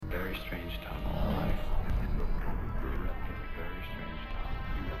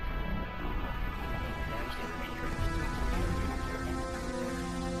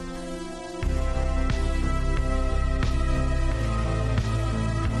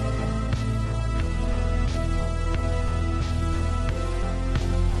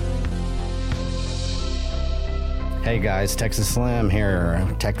Hey guys, Texas Slim here,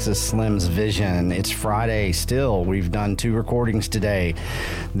 Texas Slim's Vision. It's Friday still. We've done 2 recordings today.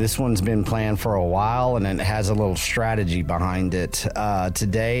 This one's been planned for a while and it has a little strategy behind it.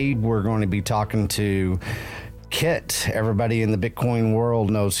 Today we're going to be talking to Kit. Everybody in the Bitcoin world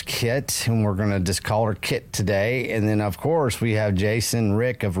knows Kit, and we're going to just call her Kit today. And then, of course, we have Jason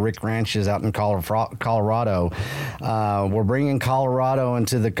Rick of Rick Ranches out in Colorado. We're bringing Colorado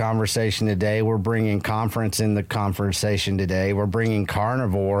into the conversation today. We're bringing conference in the conversation today. We're bringing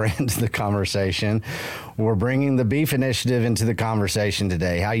carnivore into the conversation. We're bringing the beef initiative into the conversation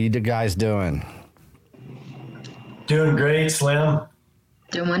today. How you guys doing? Doing great, Slim.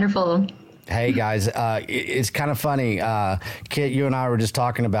 Doing wonderful. Hey guys, it's kind of funny. Kit, you and I were just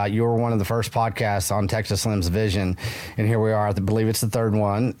talking about you were one of the first podcasts on Texas Slim's Vision, and here we are. I believe it's the 3rd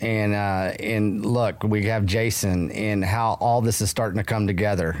one. And look, we have Jason, and how all this is starting to come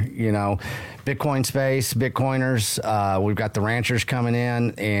together. You know, Bitcoin space, Bitcoiners. We've got the ranchers coming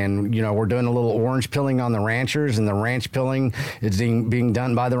in, and you know we're doing a little orange pilling on the ranchers, and the ranch pilling is being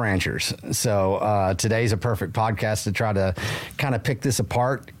done by the ranchers. So today's a perfect podcast to try to kind of pick this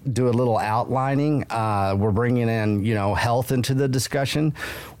apart, do a little outlining. We're bringing in, you know, health into the discussion.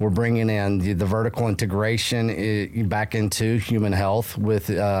 We're bringing in the vertical integration back into human health with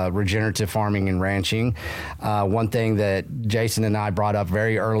regenerative farming and ranching. One thing that Jason and I brought up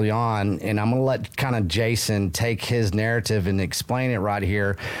very early on, and I'm going to let kind of Jason take his narrative and explain it right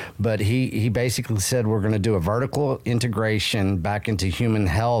here, but he basically said we're going to do a vertical integration back into human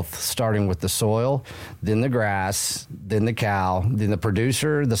health, starting with the soil, then the grass, then the cow, then the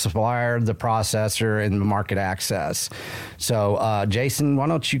producer, the supplier, the processor, and the market access. So, Jason, why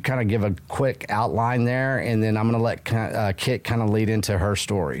don't you kind of give a quick outline there, and then I'm going to let Kit kind of lead into her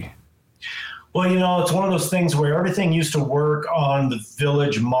story. Well, you know, it's one of those things where everything used to work on the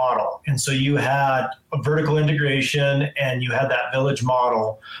village model. And so you had a vertical integration and you had that village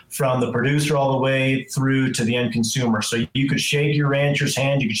model from the producer all the way through to the end consumer. So you could shake your rancher's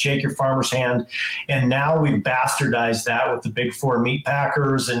hand, you could shake your farmer's hand. And now we've bastardized that with the big 4 meat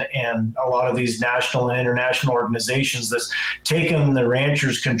packers and a lot of these national and international organizations that's taken the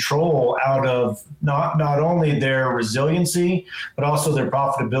rancher's control out of not only their resiliency, but also their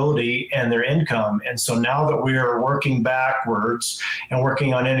profitability and their income. And so now that we are working backwards and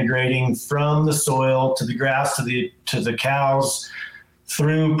working on integrating from the soil to the grass to the cows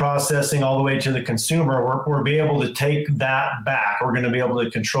through processing all the way to the consumer, we're be able to take that back. We're going to be able to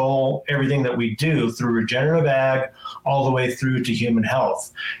control everything that we do through regenerative ag all the way through to human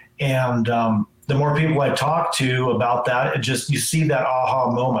health. And the more people I talk to about that, you see that aha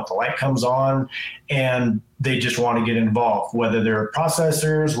moment. The light comes on and they just want to get involved, whether they're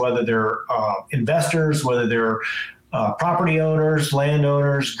processors, whether they're investors, whether they're property owners,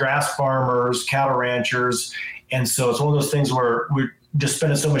 landowners, grass farmers, cattle ranchers. And so it's one of those things where we're just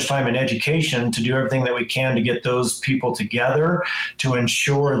spending so much time in education to do everything that we can to get those people together to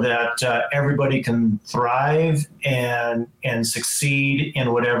ensure that everybody can thrive and succeed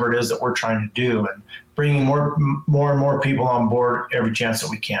in whatever it is that we're trying to do, and bringing more and more people on board every chance that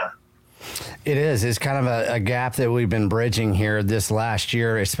we can. It is. It's kind of a gap that we've been bridging here this last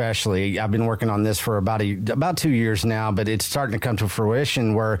year, especially. I've been working on this for about 2 years now, but it's starting to come to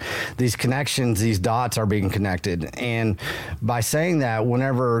fruition where these connections, these dots are being connected. And by saying that,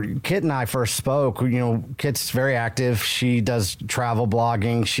 whenever Kit and I first spoke, you know, Kit's very active. She does travel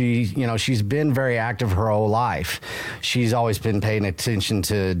blogging. She's been very active her whole life. She's always been paying attention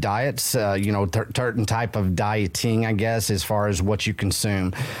to diets, certain type of dieting, I guess, as far as what you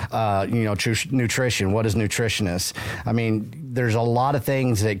consume. Nutrition. What is nutritionist? I mean, there's a lot of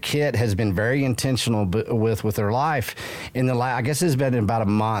things that Kit has been very intentional with her life. I guess it's been about a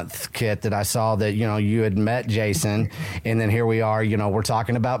month, Kit, that I saw that, you know, you had met Jason, and then here we are, you know, we're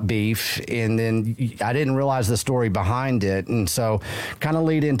talking about beef, and then I didn't realize the story behind it. And so kind of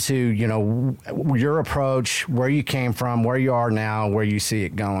lead into, you know, your approach, where you came from, where you are now, where you see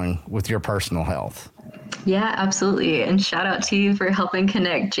it going with your personal health. Yeah, absolutely. And shout out to you for helping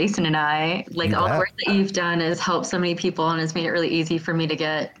connect Jason and I. Like, all the work that you've done has helped so many people and has made it really easy for me to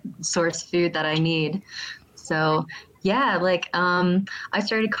get source food that I need. So yeah, I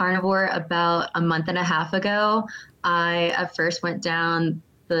started carnivore about a month and a half ago. I at first went down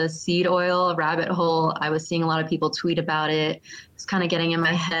the seed oil rabbit hole. I was seeing a lot of people tweet about it. It's kind of getting in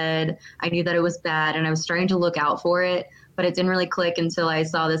my head. I knew that it was bad and I was starting to look out for it. But it didn't really click until I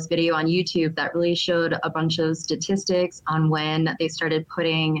saw this video on YouTube that really showed a bunch of statistics on when they started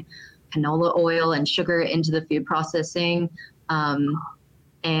putting canola oil and sugar into the food processing.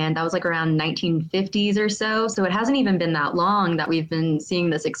 And that was like around 1950s or so. So it hasn't even been that long that we've been seeing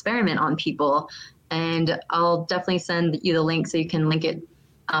this experiment on people. and I'll definitely send you the link so you can link it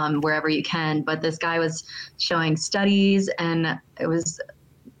wherever you can. But this guy was showing studies, and it was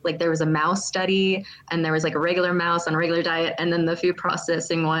like there was a mouse study, and there was like a regular mouse on a regular diet, and then the food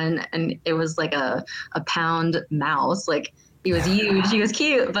processing one, and it was like a pound mouse. Like, he was huge, he was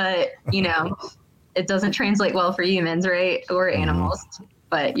cute, but you know, it doesn't translate well for humans, right? Or animals.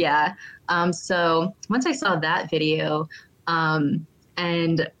 But yeah. So once I saw that video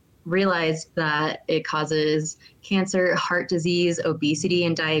and realized that it causes cancer, heart disease, obesity,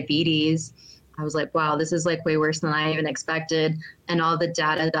 and diabetes, I was like, wow, this is like way worse than I even expected. And all the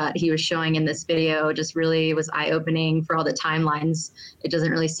data that he was showing in this video just really was eye-opening for all the timelines. It doesn't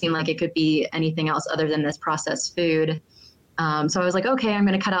really seem like it could be anything else other than this processed food. So I was like, okay, I'm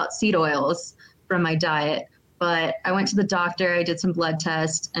going to cut out seed oils from my diet. But I went to the doctor, I did some blood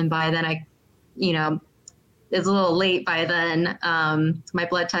tests, and by then it's a little late by then. My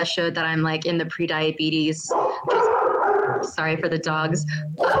blood test showed that I'm like in the pre-diabetes. Sorry for the dogs.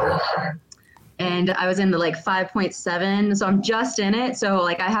 And I was in the like 5.7, so I'm just in it. So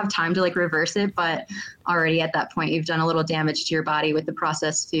like I have time to like reverse it, but already at that point, you've done a little damage to your body with the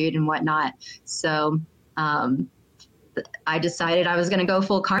processed food and whatnot. So I decided I was going to go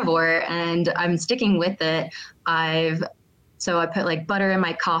full carnivore, and I'm sticking with it. So I put like butter in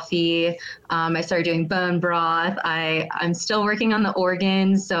my coffee. I started doing bone broth. I'm still working on the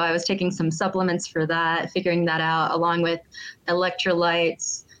organs. So I was taking some supplements for that, figuring that out, along with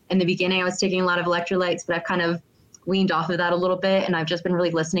electrolytes. In the beginning, I was taking a lot of electrolytes, but I've kind of weaned off of that a little bit. And I've just been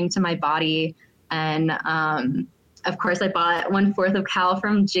really listening to my body. And of course, I bought 1/4 of cow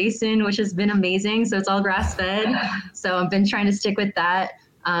from Jason, which has been amazing. So it's all grass fed. So I've been trying to stick with that.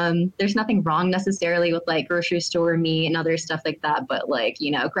 There's nothing wrong necessarily with like grocery store meat and other stuff like that. But like,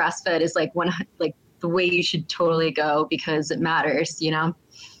 you know, grass fed is like the way you should totally go because it matters, you know?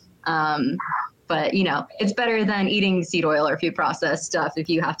 But you know, it's better than eating seed oil or food processed stuff if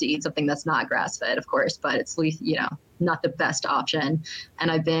you have to eat something that's not grass fed, of course, but it's, you know, not the best option.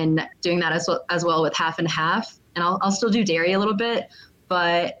 And I've been doing that as well with half and half. And I'll still do dairy a little bit,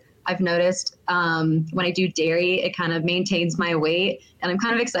 but I've noticed when I do dairy, it kind of maintains my weight. And I'm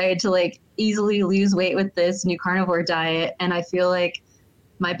kind of excited to like easily lose weight with this new carnivore diet. And I feel like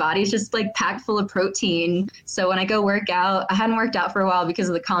my body's just like packed full of protein. So when I go work out, I hadn't worked out for a while because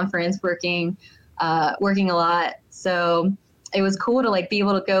of the conference, working a lot. So it was cool to like be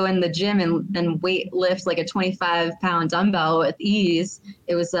able to go in the gym and weight lift like a 25-pound dumbbell with ease.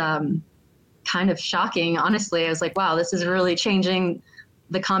 It was kind of shocking, honestly. I was like, wow, this is really changing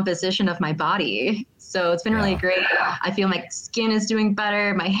the composition of my body. So it's been really great. I feel my skin is doing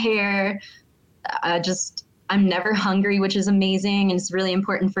better, my hair. I'm never hungry, which is amazing. And it's really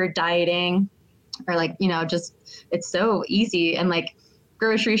important for dieting, or like, you know, just, it's so easy. And like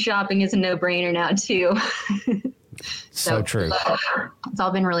grocery shopping is a no-brainer now too. So true. It's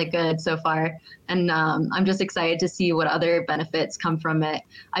all been really good so far. And I'm just excited to see what other benefits come from it.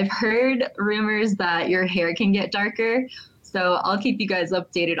 I've heard rumors that your hair can get darker. So I'll keep you guys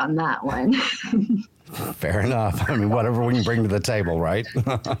updated on that one. Fair enough. I mean, whatever we can bring to the table, right?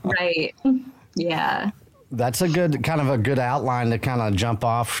 Right. Yeah. That's a good outline to kind of jump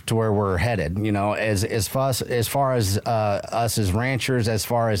off to where we're headed. You know, as far as us as ranchers, as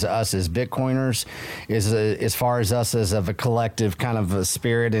far as us as Bitcoiners, as far as us as of a collective kind of a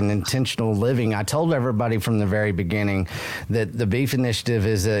spirit and intentional living. I told everybody from the very beginning that the Beef Initiative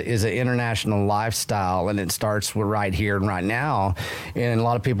is an international lifestyle, and it starts with right here and right now. And a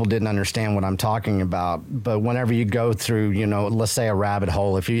lot of people didn't understand what I'm talking about. But whenever you go through, you know, let's say a rabbit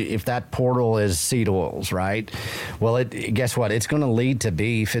hole, if that portal is seed oils, right? Well, guess what? It's going to lead to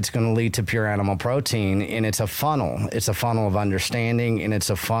beef. It's going to lead to pure animal protein, and it's a funnel. It's a funnel of understanding, and it's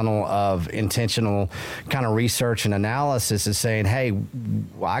a funnel of intentional kind of research and analysis. Is saying, hey,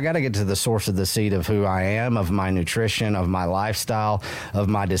 I got to get to the source of the seed of who I am, of my nutrition, of my lifestyle, of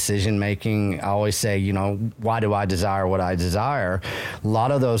my decision making. I always say, you know, why do I desire what I desire? A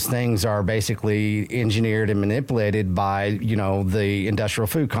lot of those things are basically engineered and manipulated by, you know, the industrial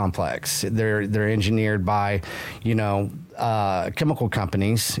food complex. They're engineered by, you know, chemical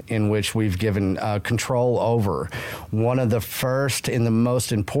companies in which we've given control over. One of the first and the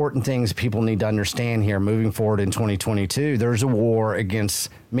most important things people need to understand here moving forward in 2022, there's a war against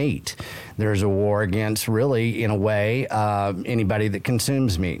meat. There's a war against, really, in a way, anybody that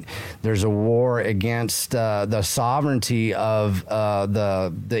consumes meat. There's a war against the sovereignty of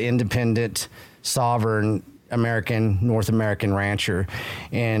the independent, sovereign North American rancher,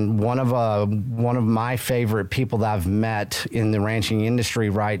 and one of my favorite people that I've met in the ranching industry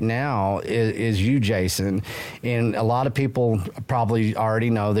right now is you, Jason. And a lot of people probably already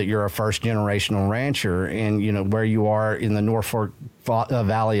know that you're a first generational rancher, and you know where you are in the Norfolk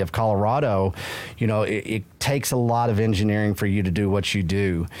Valley of Colorado. You know, it takes a lot of engineering for you to do what you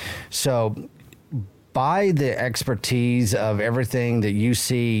do. So by the expertise of everything that you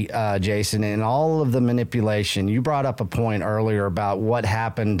see, Jason, and all of the manipulation, you brought up a point earlier about what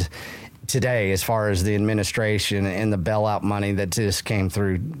happened today as far as the administration and the bailout money that just came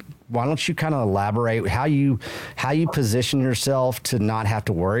through. Why don't you kind of elaborate how you position yourself to not have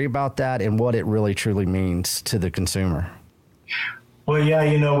to worry about that and what it really truly means to the consumer? Well, yeah,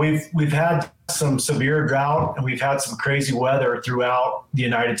 you know, we've had some severe drought and we've had some crazy weather throughout the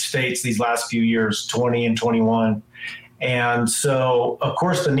United States these last few years, 20 and 21. And so, of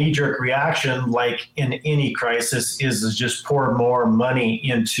course, the knee-jerk reaction, like in any crisis, is just pour more money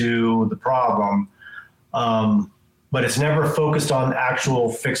into the problem. But it's never focused on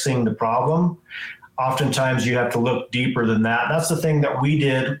actual fixing the problem. Oftentimes, you have to look deeper than that. That's the thing that we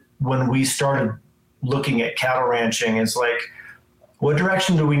did when we started looking at cattle ranching. Is like, what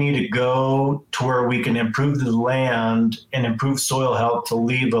direction do we need to go to where we can improve the land and improve soil health to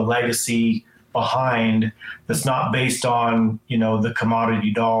leave a legacy behind that's not based on, you know, the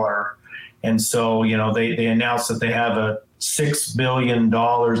commodity dollar? And so, you know, they announced that they have a $6 billion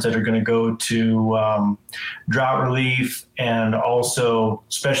that are going to go to drought relief and also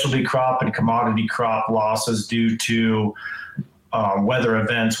specialty crop and commodity crop losses due to weather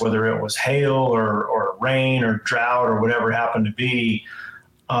events, whether it was hail or rain or drought or whatever happened to be.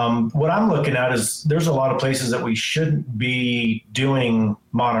 What I'm looking at is there's a lot of places that we shouldn't be doing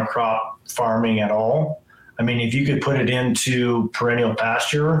monocrop farming at all. I mean, if you could put it into perennial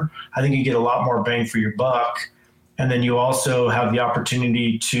pasture, I think you get a lot more bang for your buck. And then you also have the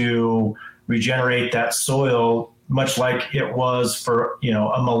opportunity to regenerate that soil, much like it was for, you know,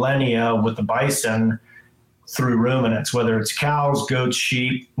 a millennia with the bison, through ruminants, whether it's cows, goats,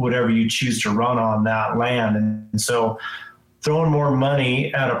 sheep, whatever you choose to run on that land. And so throwing more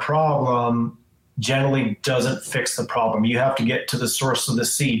money at a problem generally doesn't fix the problem. You have to get to the source of the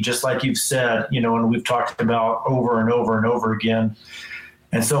seed, just like you've said, you know, and we've talked about over and over and over again.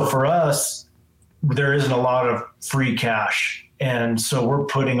 And so for us, there isn't a lot of free cash. And so we're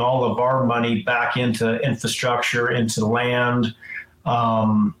putting all of our money back into infrastructure, into land,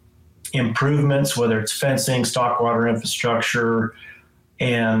 improvements, whether it's fencing, stockwater infrastructure,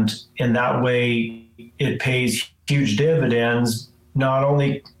 and in that way it pays huge dividends. Not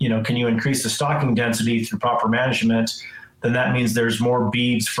only, you know, can you increase the stocking density through proper management, then that means there's more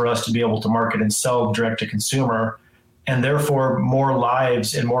beeves for us to be able to market and sell direct to consumer, and therefore more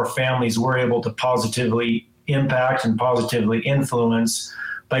lives and more families we're able to positively impact and positively influence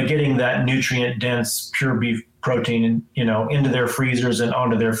by getting that nutrient dense pure beef protein, you know, into their freezers and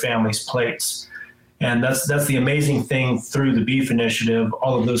onto their families' plates. And that's the amazing thing through the Beef Initiative,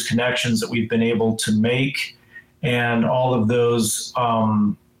 all of those connections that we've been able to make, and all of those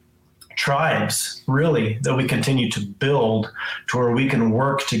tribes really that we continue to build to where we can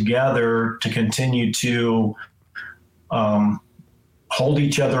work together to continue to hold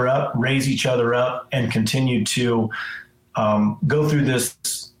each other up, raise each other up, and continue to go through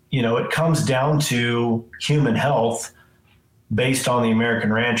this. You know, it comes down to human health based on the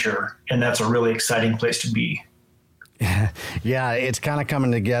American rancher, and that's a really exciting place to be. Yeah, it's kind of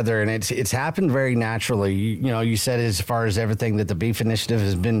coming together, and it's happened very naturally. You know, you said as far as everything that the Beef Initiative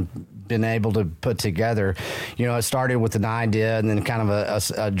has been able to put together, you know, it started with an idea and then kind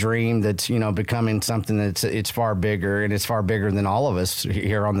of a dream that's, you know, becoming something it's far bigger, and it's far bigger than all of us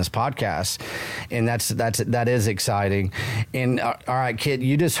here on this podcast. And that is exciting. And all right, Kit,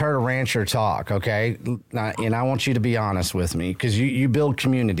 you just heard a rancher talk, okay? And I want you to be honest with me, because you build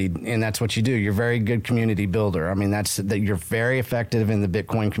community, and that's what you do. You're a very good community builder. I mean, that you're very effective in the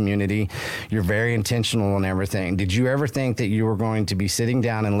Bitcoin community. You're very intentional in everything. Did you ever think that you were going to be sitting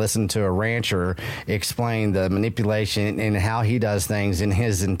down and listen to a rancher explain the manipulation and how he does things and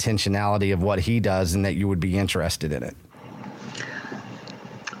his intentionality of what he does, and that you would be interested in it?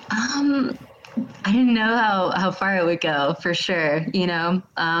 I didn't know how far it would go, for sure. You know,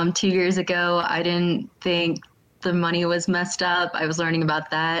 2 years ago, I didn't think the money was messed up. I was learning about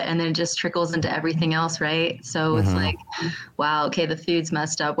that, and then it just trickles into everything else, right? So it's like, wow, okay, the food's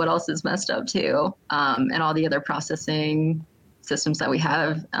messed up. What else is messed up too? And all the other processing systems that we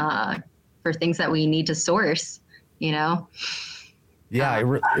have for things that we need to source, you know?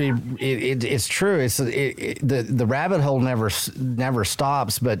 Yeah, it's true. The rabbit hole never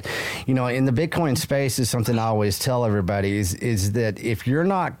stops. But in the Bitcoin space, is something I always tell everybody is that if you're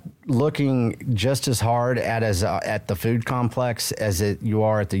not looking just as hard at the food complex as you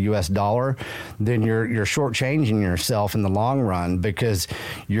are at the U.S. dollar, then you're shortchanging yourself in the long run, because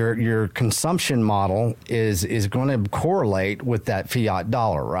your consumption model is going to correlate with that fiat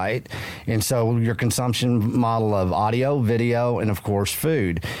dollar, right? And so your consumption model of audio, video, and of course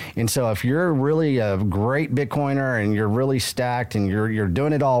food. And so if you're really a great Bitcoiner and you're really stacked and you're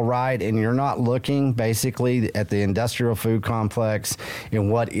doing it all right, and you're not looking basically at the industrial food complex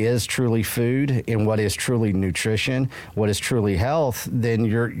and what is truly food and what is truly nutrition, what is truly health, then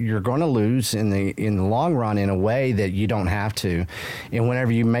you're going to lose in the long run in a way that you don't have to. And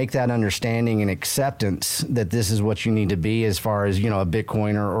whenever you make that understanding and acceptance that this is what you need to be, as far as a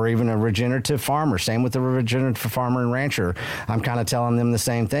Bitcoiner or even a regenerative farmer, same with the regenerative farmer and rancher, I'm kind of telling them the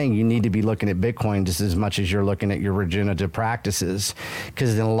same thing. You need to be looking at Bitcoin just as much as you're looking at your regenerative practices,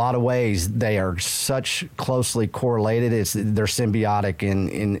 because in a lot of ways they are such closely correlated. They're symbiotic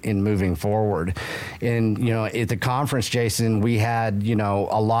in moving forward. And at the conference, Jason, we had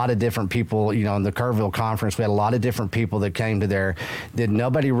a lot of different people. In the Kerrville conference, we had a lot of different people that came to there that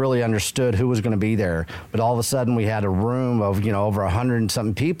nobody really understood who was going to be there. But all of a sudden, we had a room of over 100 and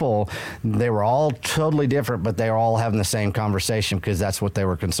something people. They were all totally different, but they were all having the same conversation, because that's what they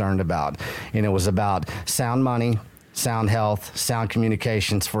were concerned about. And it was about sound money, sound health, sound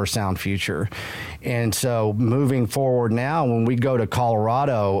communications for a sound future. And so moving forward now, when we go to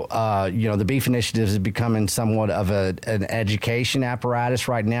Colorado, the Beef Initiative is becoming somewhat of an education apparatus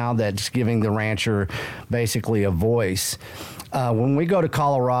right now that's giving the rancher basically a voice. When we go to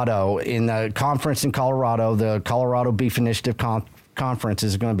Colorado, in the conference in Colorado, the Colorado Beef Initiative Conference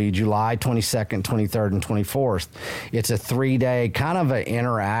is going to be July 22nd, 23rd, and 24th. It's a 3-day kind of an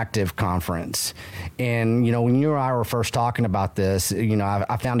interactive conference. And, when you and I were first talking about this,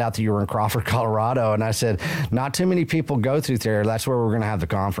 I found out that you were in Crawford, Colorado, and I said, not too many people go through there. That's where we're going to have the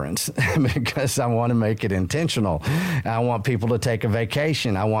conference, because I want to make it intentional. I want people to take a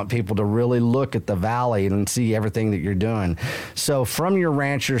vacation. I want people to really look at the valley and see everything that you're doing. So from your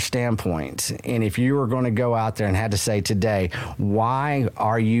rancher standpoint, and if you were going to go out there and had to say today, why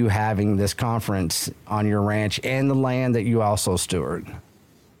are you having this conference on your ranch and the land that you also steward?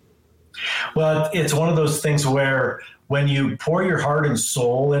 Well, it's one of those things where when you pour your heart and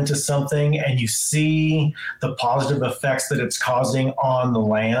soul into something and you see the positive effects that it's causing on the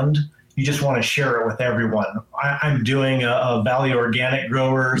land, you just want to share it with everyone. I'm doing a Valley Organic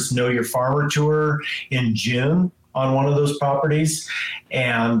Growers Know Your Farmer tour in June on one of those properties.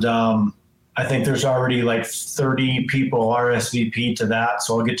 And I think there's already like 30 people RSVP to that.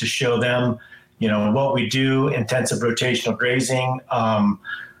 So I'll get to show them, what we do, intensive rotational grazing,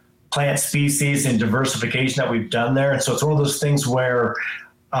 plant species and diversification that we've done there. And so it's one of those things where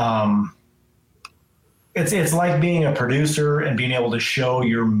it's like being a producer and being able to show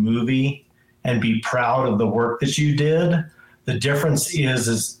your movie and be proud of the work that you did. The difference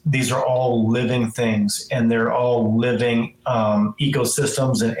is these are all living things, and they're all living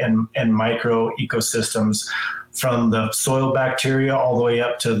ecosystems and micro ecosystems, from the soil bacteria all the way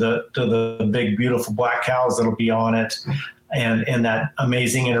up to the big, beautiful black cows that'll be on it, and that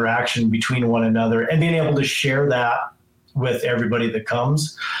amazing interaction between one another, and being able to share that with everybody that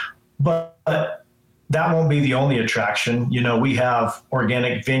comes. But that won't be the only attraction. We have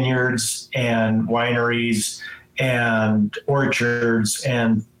organic vineyards and wineries and orchards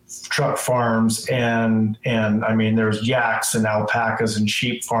and truck farms and I mean, there's yaks and alpacas and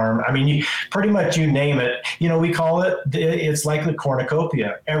sheep farm. I mean, pretty much you name it. We call it's like the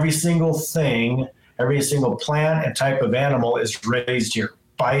cornucopia. Every single thing, every single plant and type of animal is raised here.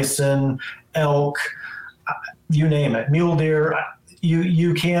 Bison, elk, you name it, mule deer.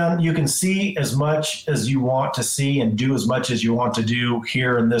 You can see as much as you want to see and do as much as you want to do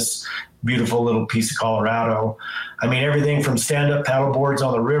here in this beautiful little piece of Colorado. I mean, everything from stand-up paddle boards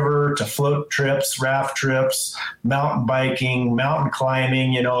on the river to float trips, raft trips, mountain biking, mountain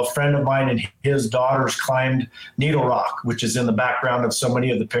climbing. A friend of mine and his daughters climbed Needle Rock, which is in the background of so many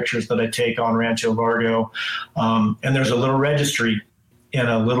of the pictures that I take on Rancho Largo. And there's a little registry in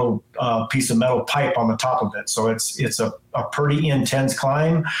a little piece of metal pipe on the top of it. So it's a pretty intense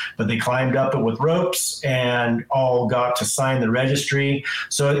climb, but they climbed up it with ropes and all got to sign the registry.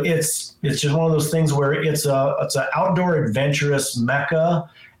 So it's just one of those things where it's an outdoor adventurous mecca,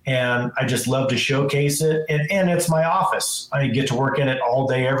 and I just love to showcase it. And it's my office. I get to work in it all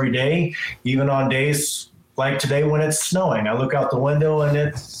day, every day, even on days like today when it's snowing. I look out the window and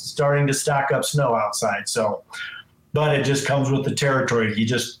it's starting to stack up snow outside. So but it just comes with the territory.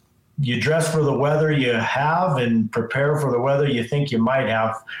 You dress for the weather you have and prepare for the weather you think you might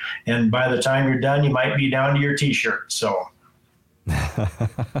have. And by the time you're done, you might be down to your t-shirt. So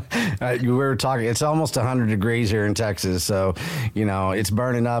we were talking, it's almost 100 degrees here in Texas. So, it's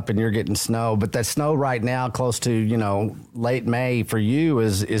burning up and you're getting snow, but that snow right now close to, late May for you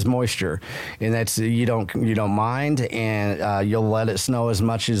is moisture, and that's, you don't mind, and you'll let it snow as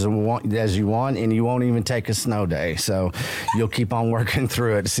much as you want, and you won't even take a snow day. So you'll keep on working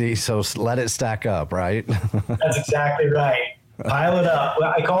through it. See, so let it stack up, right? That's exactly right. Pile it up.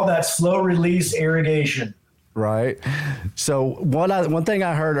 I call that slow release irrigation. Right. So one thing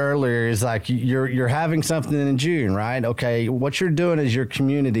I heard earlier is like you're having something in June, right? Okay. What you're doing is you're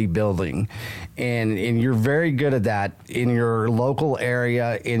community building, and you're very good at that in your local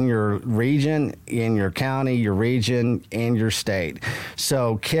area, in your region, in your county, your region, and your state.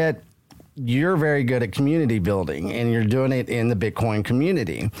 So Kit, you're very good at community building, and you're doing it in the Bitcoin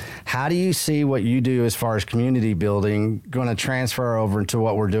community. How do you see what you do as far as community building going to transfer over into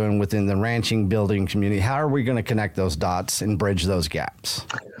what we're doing within the ranching building community? How are we going to connect those dots and bridge those gaps?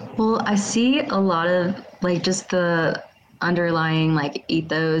 Well, I see a lot of like just the underlying like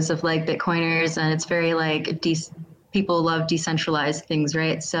ethos of like Bitcoiners, and it's very like people love decentralized things,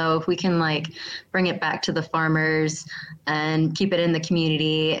 right? So if we can like bring it back to the farmers and keep it in the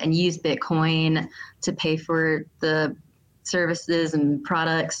community and use Bitcoin to pay for the services and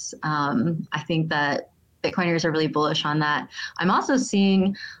products, I think that Bitcoiners are really bullish on that. I'm also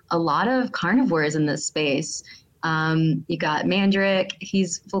seeing a lot of carnivores in this space. You got Mandrick,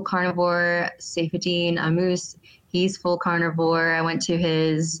 he's full carnivore. Saifuddin Ammous, he's full carnivore. I went to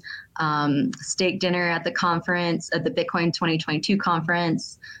his steak dinner at the conference, at the Bitcoin 2022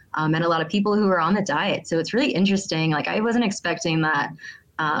 conference, met a lot of people who are on the diet. So it's really interesting. Like I wasn't expecting that,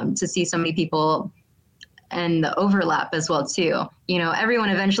 to see so many people, and the overlap as well too. Everyone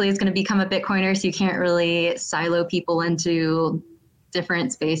eventually is going to become a Bitcoiner, so you can't really silo people into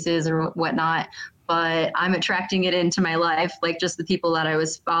different spaces or whatnot. But I'm attracting it into my life, like just the people that I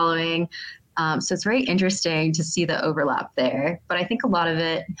was following. So it's very interesting to see the overlap there. But I think a lot of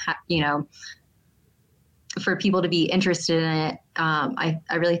it, for people to be interested in it, I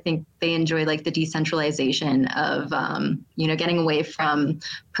really think they enjoy like the decentralization of, getting away from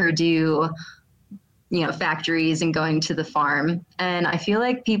Purdue, factories and going to the farm. And I feel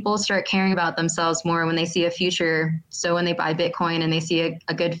like people start caring about themselves more when they see a future. So when they buy Bitcoin and they see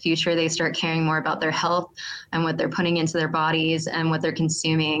a good future, they start caring more about their health and what they're putting into their bodies and what they're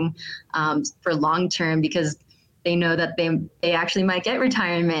consuming for long term, because they know that they actually might get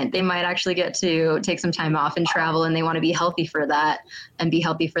retirement. They might actually get to take some time off and travel, and they want to be healthy for that and be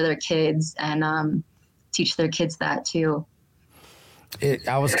healthy for their kids and teach their kids that too.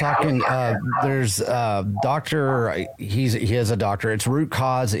 I was talking, there's a doctor, he is a doctor, it's Root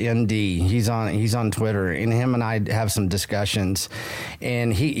Cause ND. He's on Twitter, and him and I have some discussions,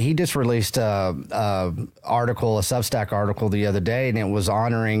 and he just released a Substack article the other day, and it was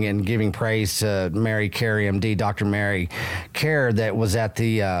honoring and giving praise to Mary Carey, MD, Dr. Mary Kerr, that was at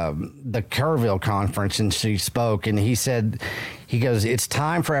the Kerrville conference, and she spoke, and he goes, it's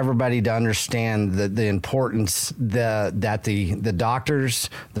time for everybody to understand the importance that the doctors,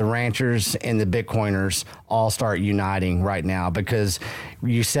 the ranchers, and the Bitcoiners all start uniting right now, because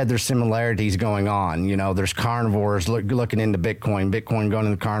you said there's similarities going on. There's carnivores looking into Bitcoin going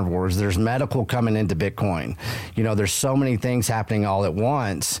into carnivores. There's medical coming into Bitcoin. There's so many things happening all at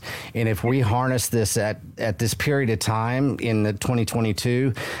once. And if we harness this at this period of time in the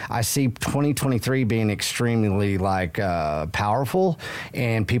 2022, I see 2023 being extremely powerful,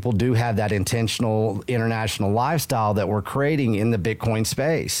 and people do have that intentional international lifestyle that we're creating in the Bitcoin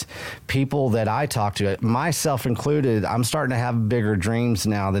space. People that I talk to, myself included, I'm starting to have bigger dreams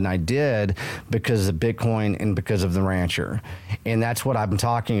now than I did because of Bitcoin and because of the rancher. And that's what I'm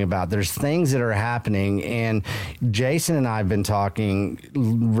talking about. There's things that are happening, and Jason and I have been talking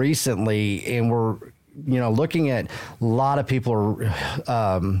recently, and we're looking at a lot of people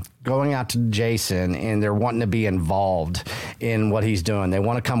are going out to Jason, and they're wanting to be involved in what he's doing. They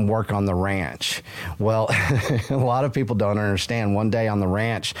want to come work on the ranch. Well, a lot of people don't understand. One day on the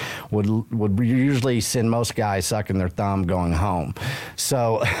ranch would usually send most guys sucking their thumb going home.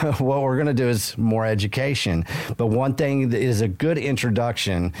 So what we're going to do is more education. But one thing that is a good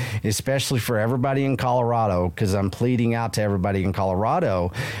introduction, especially for everybody in Colorado, because I'm pleading out to everybody in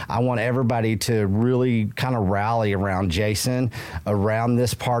Colorado, I want everybody to really kind of rally around Jason, around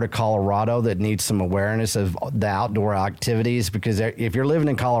this part of of Colorado that needs some awareness of the outdoor activities? Because if you're living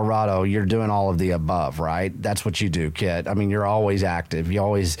in Colorado, you're doing all of the above, right? That's what you do, Kit. I mean, you're always active. You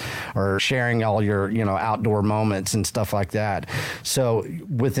always are sharing all your, outdoor moments and stuff like that. So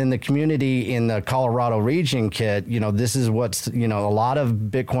within the community in the Colorado region, Kit, this is what's, a lot of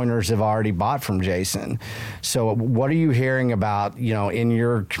Bitcoiners have already bought from Jason. So what are you hearing about, in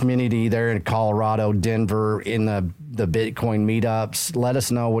your community there in Colorado, Denver, in the Bitcoin meetups? Let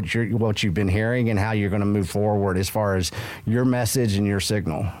us know what you've been hearing and how you're going to move forward as far as your message and your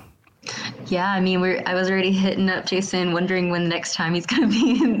signal. Yeah, I mean, I was already hitting up Jason, wondering when the next time he's going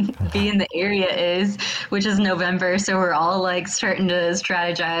to be in the area is, which is November. So we're all like starting to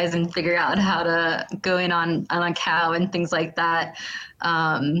strategize and figure out how to go in on a cow and things like that.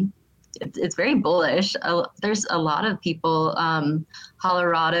 It's very bullish. There's a lot of people.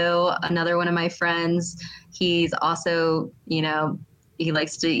 Colorado, another one of my friends, he's also, he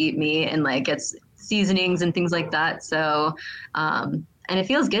likes to eat meat and like gets seasonings and things like that. So, and it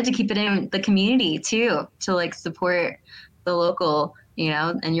feels good to keep it in the community too, to like support the local,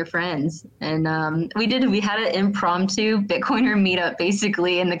 and your friends. And we had an impromptu Bitcoiner meetup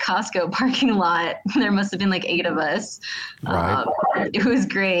basically in the Costco parking lot. There must have been like 8 of us. Right. It was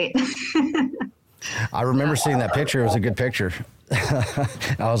great. I remember seeing that picture. It was a good picture. I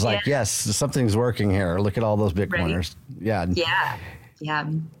was like, yes, something's working here. Look at all those Bitcoiners. Right.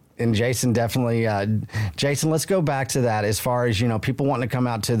 Yeah. And Jason, definitely, Jason, let's go back to that as far as, people wanting to come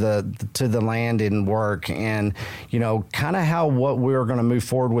out to the land and work, and, kind of how what we're going to move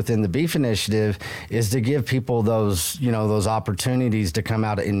forward within the Beef Initiative is to give people those, those opportunities to come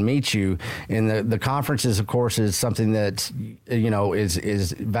out and meet you. And the conferences, of course, is something that,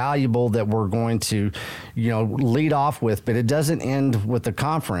 is valuable that we're going to, lead off with, but it doesn't end with the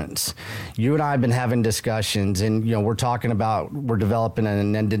conference. You and I have been having discussions, and, we're developing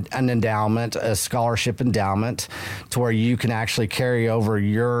an endowment, a scholarship endowment, to where you can actually carry over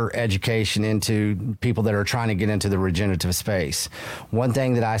your education into people that are trying to get into the regenerative space. One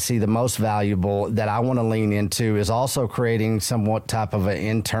thing that I see the most valuable that I want to lean into is also creating somewhat type of an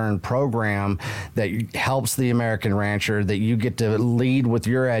intern program that helps the American rancher, that you get to lead with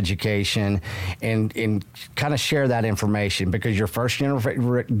your education and kind of share that information, because you're first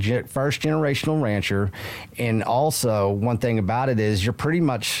generational rancher. And also one thing about it is you're pretty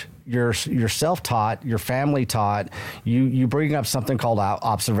much you're self-taught, you're family taught. You bring up something called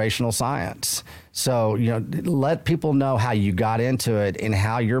observational science. So, let people know how you got into it and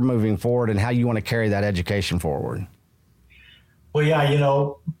how you're moving forward and how you want to carry that education forward. Well, yeah,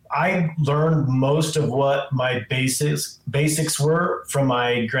 I learned most of what my basics were from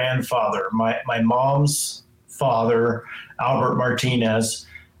my grandfather, my mom's father, Albert Martinez.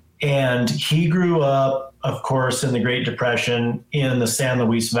 And he grew up, of course, in the Great Depression in the San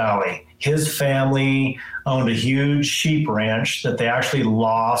Luis Valley. His family owned a huge sheep ranch that they actually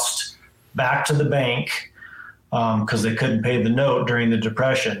lost back to the bank because they couldn't pay the note during the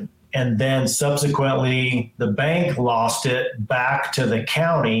Depression. And then subsequently, the bank lost it back to the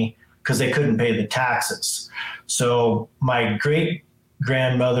county because they couldn't pay the taxes. So my great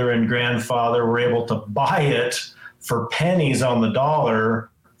grandmother and grandfather were able to buy it for pennies on the dollar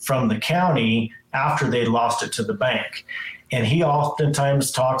from the county after they lost it to the bank. And he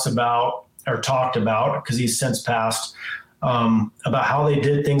oftentimes talked about, because he's since passed, about how they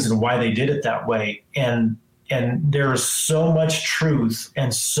did things and why they did it that way. And there's so much truth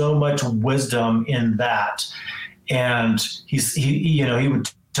and so much wisdom in that. And he would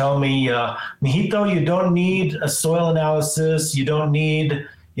tell me, Mijito, you don't need a soil analysis. You don't need,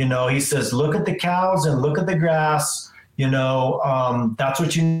 he says, look at the cows and look at the grass. That's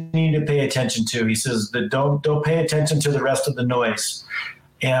what you need to pay attention to. He says that don't pay attention to the rest of the noise.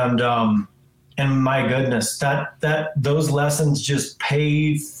 And my goodness, that those lessons just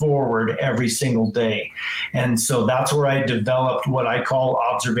pay forward every single day. And so that's where I developed what I call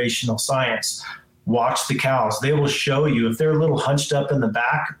observational science. Watch the cows. They will show you if they're a little hunched up in the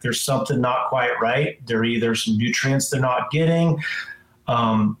back, there's something not quite right. They're either some nutrients they're not getting.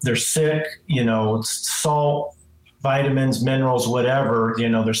 They're sick, salt, vitamins, minerals, whatever,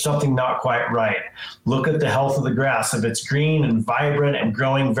 there's something not quite right. Look at the health of the grass. If it's green and vibrant and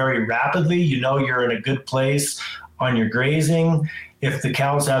growing very rapidly, you're in a good place on your grazing. If the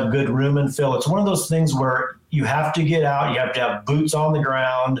cows have good room and fill, it's one of those things where you have to get out, you have to have boots on the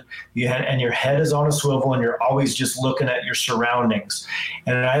ground, and your head is on a swivel, and you're always just looking at your surroundings.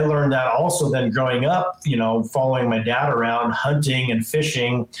 And I learned that also then growing up, following my dad around, hunting and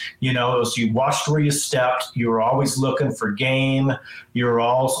fishing, so you watched where you stepped, you were always looking for game, you were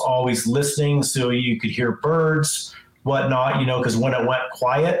always listening so you could hear birds, whatnot, because when it went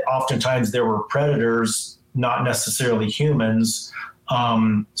quiet, oftentimes there were predators, not necessarily humans.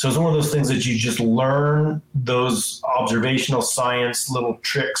 So it's one of those things that you just learn those observational science little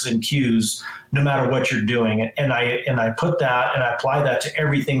tricks and cues, no matter what you're doing. And I put that and I apply that to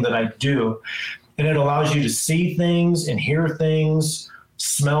everything that I do. And it allows you to see things and hear things,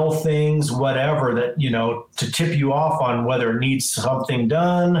 smell things, whatever that, to tip you off on whether it needs something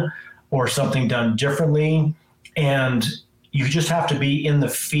done or something done differently. And you just have to be in the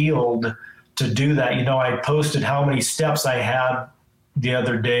field to do that. I posted how many steps I had the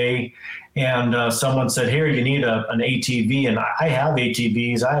other day, and someone said, here, you need an ATV. And I have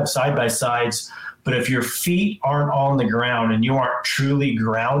ATVs, I have side-by-sides, but if your feet aren't on the ground and you aren't truly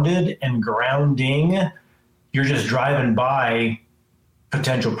grounded and grounding, you're just driving by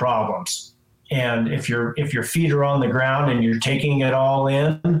potential problems. And if your feet are on the ground and you're taking it all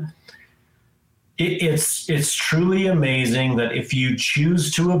in, it's truly amazing that if you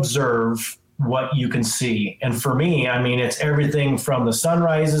choose to observe what you can see. And for me, it's everything from the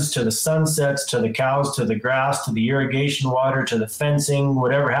sunrises to the sunsets, to the cows, to the grass, to the irrigation water, to the fencing,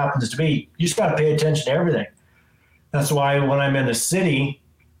 whatever happens to be. You just got to pay attention to everything. That's why when I'm in the city,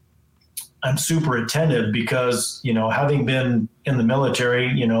 I'm super attentive because, having been in the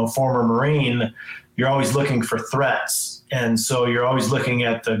military, former Marine, you're always looking for threats. And so you're always looking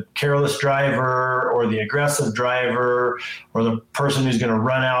at the careless driver or the aggressive driver or the person who's going to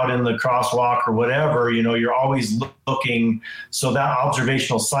run out in the crosswalk or whatever, you're always looking. So that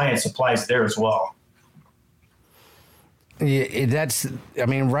observational science applies there as well. Yeah,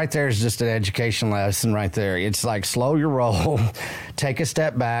 right there is just an education lesson right there. It's like slow your roll, take a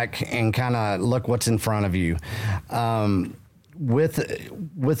step back and kind of look what's in front of you.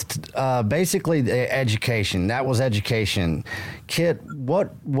 With basically the education, that was education. Kit,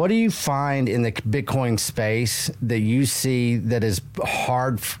 what do you find in the Bitcoin space that you see that is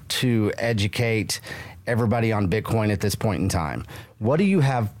hard to educate everybody on Bitcoin at this point in time? What do you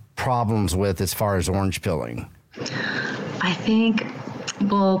have problems with as far as orange pilling? I think,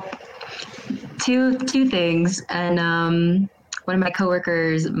 two things. And one of my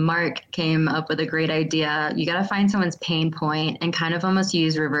coworkers, Mark, came up with a great idea. You got to find someone's pain point and kind of almost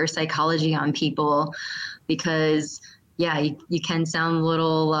use reverse psychology on people, because you can sound a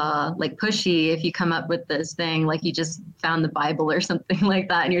little like pushy if you come up with this thing like you just found the Bible or something like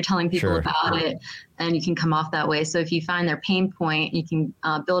that and you're telling people about it, and you can come off that way. So if you find their pain point, you can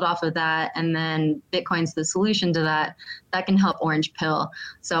build off of that, and then Bitcoin's the solution to that. That can help orange pill.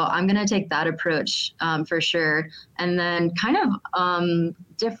 So I'm going to take that approach for sure. And then kind of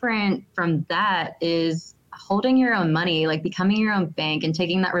different from that is holding your own money, like becoming your own bank and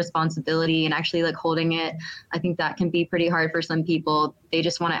taking that responsibility and actually like holding it. I think that can be pretty hard for some people. They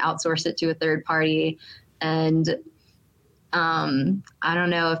just want to outsource it to a third party. And I don't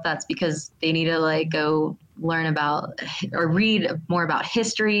know if that's because they need to like go learn about or read more about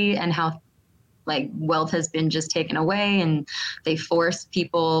history and how like wealth has been just taken away, and they force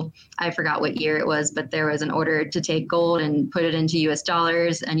people. I forgot what year it was, but there was an order to take gold and put it into US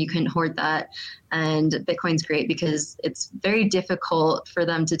dollars, and you couldn't hoard that. And Bitcoin's great because it's very difficult for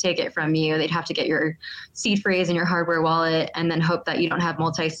them to take it from you. They'd have to get your seed phrase and your hardware wallet and then hope that you don't have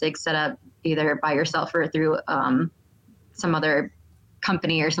multi-sig set up either by yourself or through some other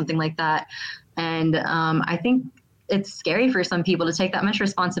company or something like that. And I think it's scary for some people to take that much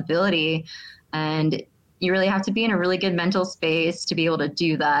responsibility. And you really have to be in a really good mental space to be able to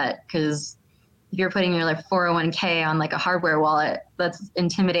do that, because if you're putting your like 401k on like a hardware wallet, that's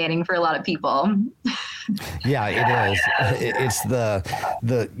intimidating for a lot of people. Yeah, it is. It's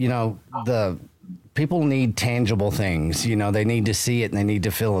the people need tangible things. They need to see it and they need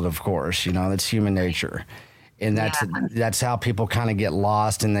to feel it. Of course, that's human nature. And that's how people kind of get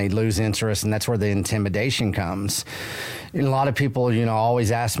lost and they lose interest, and that's where the intimidation comes. And a lot of people,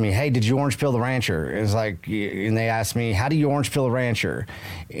 always ask me, hey, did you orange peel the rancher? It's like, and they ask me, how do you orange peel the rancher?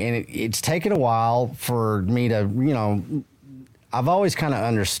 And it's taken a while for me to, I've always kind of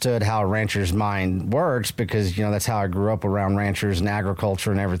understood how a rancher's mind works because, that's how I grew up around ranchers and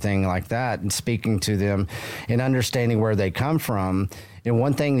agriculture and everything like that, and speaking to them and understanding where they come from. And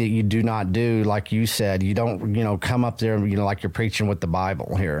one thing that you do not do, like you said, you don't, come up there, like you're preaching with the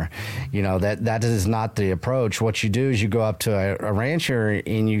Bible here. That is not the approach. What you do is you go up to a rancher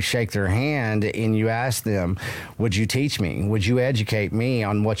and you shake their hand and you ask them, would you teach me? Would you educate me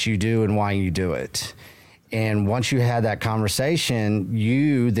on what you do and why you do it? And once you have that conversation,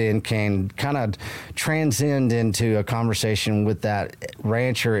 you then can kind of transcend into a conversation with that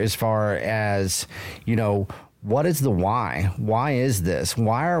rancher as far as, what is the why? Why is this?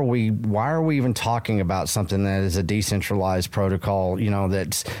 Why are we even talking about something that is a decentralized protocol,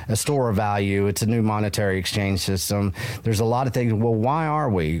 that's a store of value? It's a new monetary exchange system. There's a lot of things. Well, why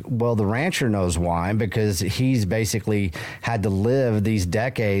are we? Well, the rancher knows why, because he's basically had to live these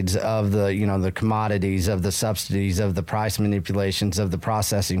decades of the commodities, of the subsidies, of the price manipulations, of the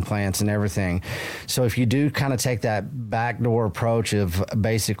processing plants and everything. So if you do kind of take that backdoor approach of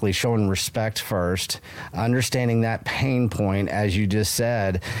basically showing respect first, understanding that pain point, as you just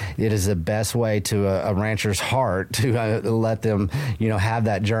said, it is the best way to a rancher's heart to let them, have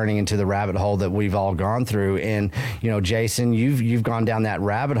that journey into the rabbit hole that we've all gone through. And, Jason, you've gone down that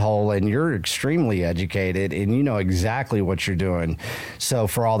rabbit hole, and you're extremely educated, and you know exactly what you're doing. So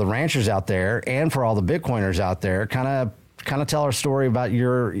for all the ranchers out there and for all the Bitcoiners out there, kind of tell our story about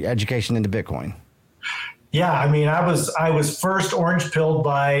your education into Bitcoin. Yeah, I mean, I was first orange pilled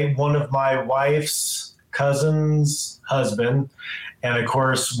by one of my wife's cousin's husband. And of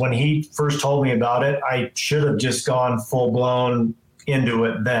course, when he first told me about it, I should have just gone full blown into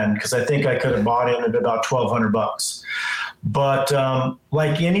it then, because I think I could have bought in at about $1,200. But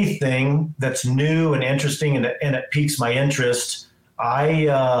like anything that's new and interesting and it piques my interest,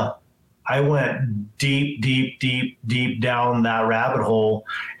 I went deep down that rabbit hole.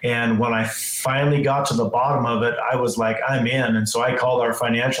 And when I finally got to the bottom of it, I was like, I'm in. And so I called our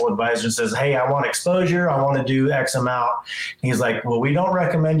financial advisor and says, hey, I want exposure. I want to do X amount. And he's like, well, we don't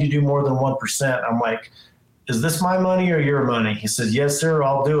recommend you do more than 1%. I'm like, is this my money or your money? He said, yes, sir,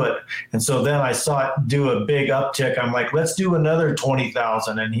 I'll do it. And so then I saw it do a big uptick. I'm like, let's do another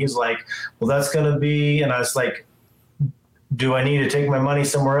 20,000. And he's like, well, that's going to be, and I was like, do I need to take my money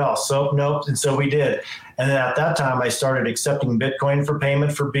somewhere else? So nope. And so we did. And then at that time, I started accepting Bitcoin for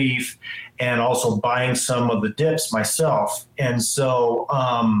payment for beef and also buying some of the dips myself. And so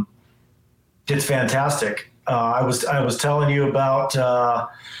it's fantastic. I was telling you about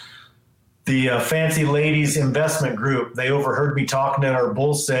the Fancy Ladies Investment Group. They overheard me talking at our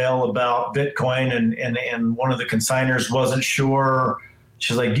bull sale about Bitcoin, and one of the consigners wasn't sure.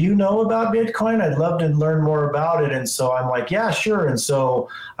 She's like, do you know about Bitcoin? I'd love to learn more about it. And so I'm like, yeah, sure. And so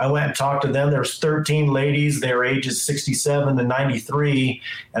I went and talked to them. There's 13 ladies. Their ages 67 to 93.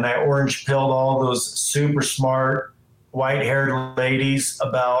 And I orange pilled all those super smart, white-haired ladies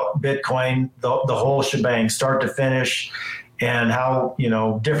about Bitcoin, the whole shebang, start to finish, and how,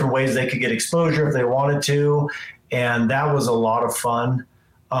 different ways they could get exposure if they wanted to. And that was a lot of fun.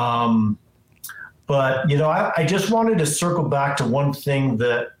 But, I just wanted to circle back to one thing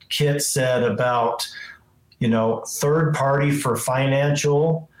that Kit said about, third party for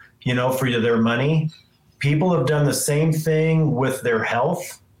financial, for their money. People have done the same thing with their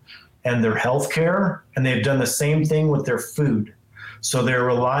health and their health care, and they've done the same thing with their food. So they're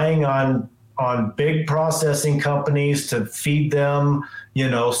relying on big processing companies to feed them,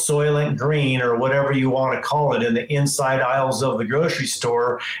 Soylent Green or whatever you want to call it in the inside aisles of the grocery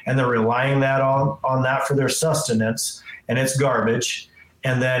store. And they're relying on that for their sustenance, and it's garbage.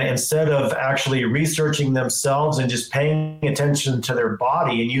 And then instead of actually researching themselves and just paying attention to their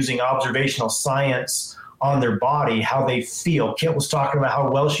body and using observational science on their body, how they feel. Kit was talking about how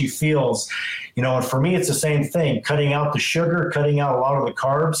well she feels, and for me, it's the same thing, cutting out the sugar, cutting out a lot of the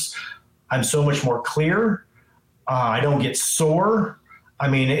carbs. I'm so much more clear. I don't get sore. I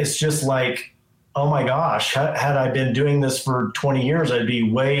mean, it's just like, oh my gosh, had I been doing this for 20 years, I'd be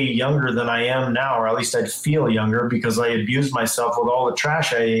way younger than I am now, or at least I'd feel younger because I abused myself with all the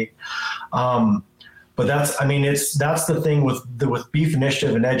trash I ate. But that's the thing with Beef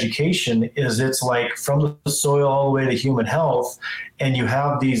Initiative and education is it's like from the soil all the way to human health. And you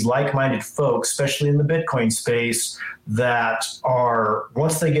have these like-minded folks, especially in the Bitcoin space, that are,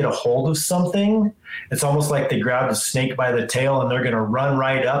 once they get a hold of something, it's almost like they grab the snake by the tail and they're going to run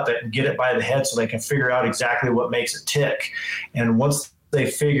right up it and get it by the head so they can figure out exactly what makes it tick. And once they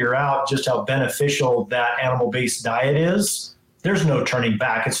figure out just how beneficial that animal-based diet is, there's no turning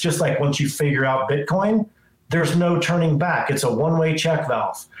back. It's just like once you figure out Bitcoin, there's no turning back. It's a one-way check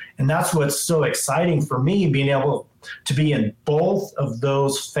valve. And that's what's so exciting for me, being able to be in both of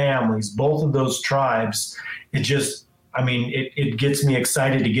those families, both of those tribes. It gets me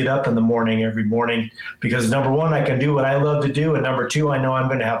excited to get up in the morning every morning because number one, I can do what I love to do. And number two, I know I'm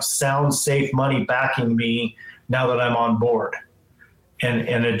going to have sound, safe money backing me now that I'm on board.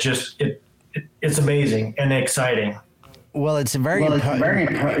 And it's amazing and exciting. Well, it's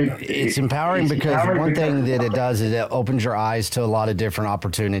it's empowering because one thing that it does is it opens your eyes to a lot of different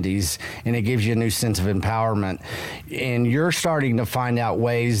opportunities, and it gives you a new sense of empowerment. And you're starting to find out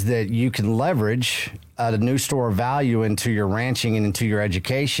ways that you can leverage a new store of value into your ranching and into your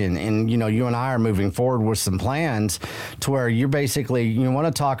education. And, you know, you and I are moving forward with some plans to where you're basically, you want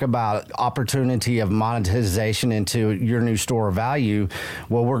to talk about opportunity of monetization into your new store of value.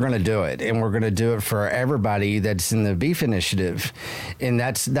 Well, we're going to do it, and we're going to do it for everybody that's in the beef initiative. And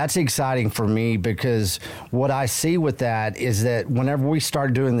that's exciting for me, because what I see with that is that whenever we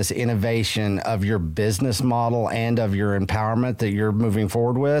start doing this innovation of your business model and of your empowerment that you're moving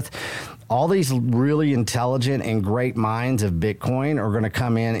forward with, all these really intelligent and great minds of Bitcoin are going to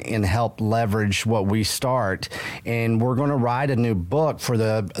come in and help leverage what we start. And we're going to write a new book for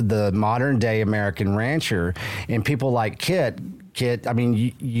the modern day American rancher. And people like Kit, I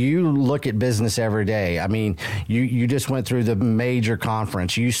mean, you look at business every day. I mean, you just went through the major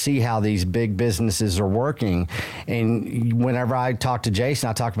conference. You see how these big businesses are working. And whenever I talk to Jason,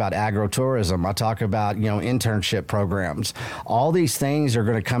 I talk about agritourism. I talk about, you know, internship programs. All these things are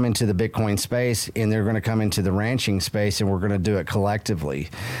going to come into the Bitcoin space, and they're going to come into the ranching space, and we're going to do it collectively.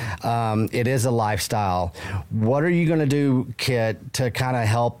 It is a lifestyle. What are you going to do, Kit, to kind of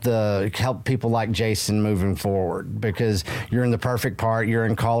help people like Jason moving forward? Because you're in the perfect part. You're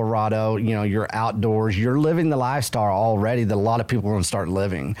in Colorado, you know, you're outdoors, you're living the lifestyle already that a lot of people are going to start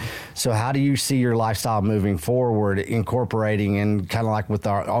living. So how do you see your lifestyle moving forward, incorporating and kind of like with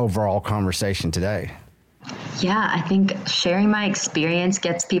our overall conversation today? Yeah, I think sharing my experience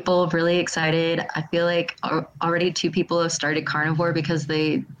gets people really excited. I feel like already 2 people have started carnivore because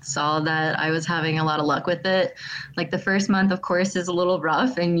they saw that I was having a lot of luck with it. Like the first month, of course, is a little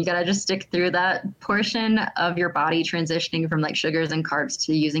rough, and you got to just stick through that portion of your body transitioning from like sugars and carbs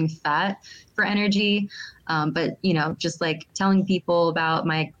to using fat for energy. But, you know, just like telling people about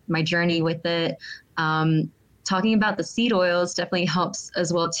my journey with it. Talking about the seed oils definitely helps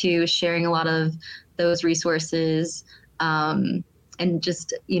as well too, sharing a lot of those resources, and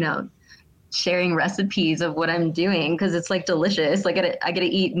just, you know, sharing recipes of what I'm doing, because it's like delicious. Like I get to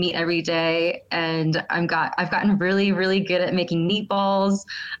eat meat every day, and I've gotten really, really good at making meatballs.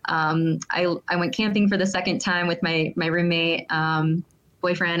 I went camping for the second time with my roommate,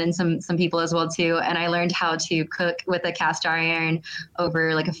 boyfriend, and some people as well too, and I learned how to cook with a cast iron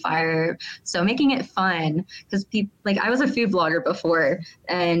over like a fire. So making it fun, because like I was a food blogger before,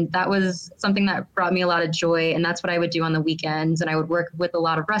 and that was something that brought me a lot of joy, and that's what I would do on the weekends. And I would work with a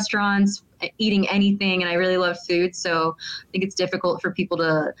lot of restaurants, eating anything, and I really love food, so I think it's difficult for people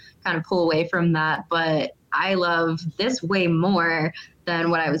to kind of pull away from that, but I love this way more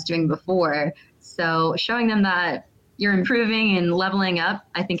than what I was doing before. So showing them that you're improving and leveling up,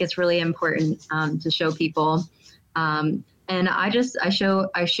 I think it's really important to show people. And I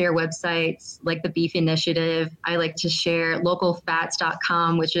share websites like the Beef Initiative. I like to share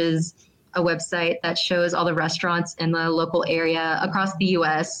localfats.com, which is a website that shows all the restaurants in the local area across the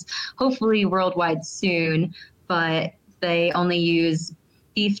US, hopefully worldwide soon, but they only use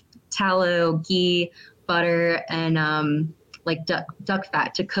beef tallow, ghee, butter, and like duck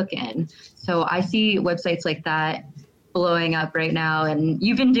fat to cook in. So I see websites like that blowing up right now, and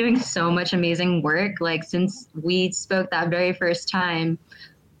you've been doing so much amazing work. Like since we spoke that very first time,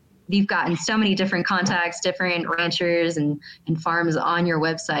 you've gotten so many different contacts, different ranchers and farms on your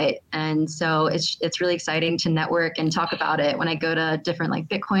website, and so it's really exciting to network and talk about it when I go to different like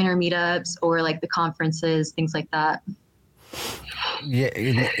Bitcoiner meetups or like the conferences, things like that. Yeah,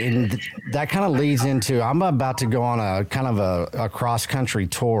 and that kind of leads into, I'm about to go on a kind of a cross country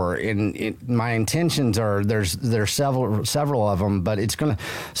tour, and my intentions are there's several of them, but it's going to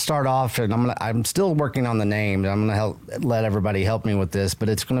start off, and I'm still working on the name. I'm going to let everybody help me with this, but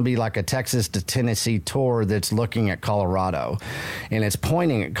it's going to be like a Texas to Tennessee tour that's looking at Colorado, and it's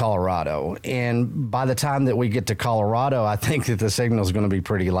pointing at Colorado. And by the time that we get to Colorado, I think that the signal is going to be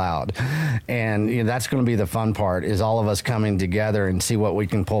pretty loud, and you know, that's going to be the fun part, is all of us coming together and see what we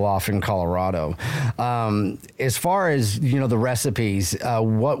can pull off in Colorado. As far as, you know, the recipes,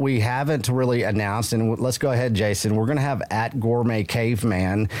 what we haven't really announced, and let's go ahead, Jason, we're going to have at Gourmet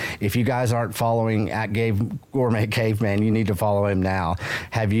Caveman. If you guys aren't following at Gourmet Caveman, you need to follow him now.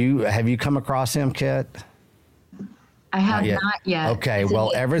 Have you come across him, Kit? I have not yet. Okay,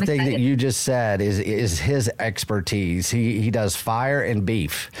 well, everything that you just said is his expertise. He does fire and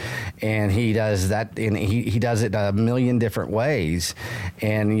beef, and he does that, and he does it a million different ways.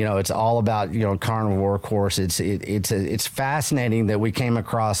 And you know, it's all about, you know, carnivore. Of course, it's fascinating that we came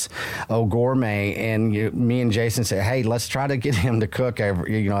across Gourmet, and me and Jason said, hey, let's try to get him to cook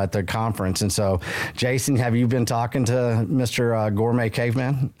at the conference. And so, Jason, have you been talking to Mr. Gourmet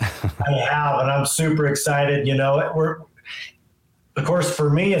Caveman? I have, and I'm super excited. You know, of course, for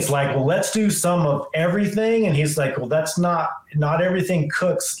me, it's like, well, let's do some of everything. And he's like, well, that's not everything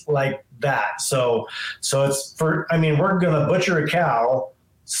cooks like that. So it's we're going to butcher a cow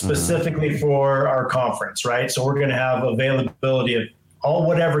specifically for our conference, right? So we're going to have availability of all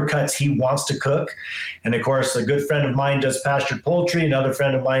whatever cuts he wants to cook. And of course, a good friend of mine does pastured poultry. Another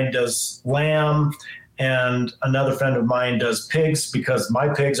friend of mine does lamb. And another friend of mine does pigs, because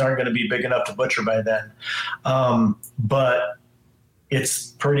my pigs aren't going to be big enough to butcher by then. But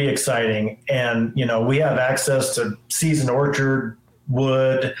it's pretty exciting. And, we have access to seasoned orchard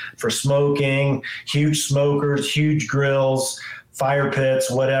wood for smoking, huge smokers, huge grills, fire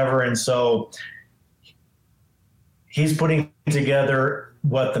pits, whatever. And so he's putting together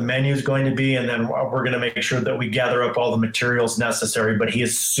what the menu is going to be, and then we're going to make sure that we gather up all the materials necessary. But he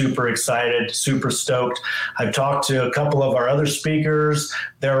is super excited, super stoked. I've talked to a couple of our other speakers.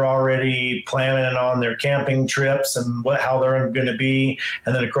 They're already planning on their camping trips and how they're going to be.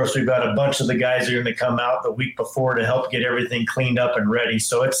 And then, of course, we've got a bunch of the guys who are going to come out the week before to help get everything cleaned up and ready.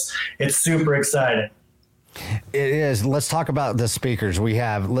 So it's super exciting. It is. Let's talk about the speakers we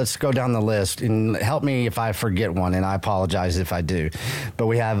have. Let's go down the list and help me if I forget one, and I apologize if I do. But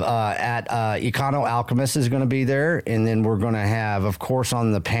we have Econo Alchemist is going to be there, and then we're going to have, of course,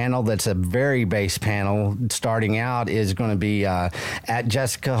 on the panel that's a very base panel starting out is going to be at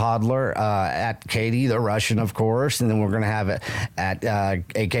Jessica Hodler, at Katie the Russian, of course, and then we're going to have it at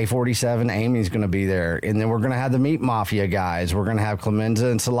AK-47. Amy's going to be there, and then we're going to have the Meat Mafia guys. We're going to have Clemenza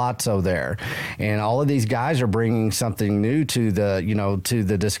and Salazzo there, and all of these guys are bringing something new to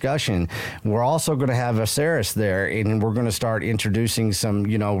the discussion. We're also going to have Aceris there, and we're going to start introducing some,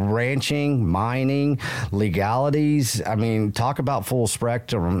 ranching, mining, legalities. I mean, talk about full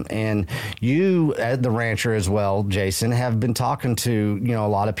spectrum. And you, the rancher as well, Jason, have been talking to, a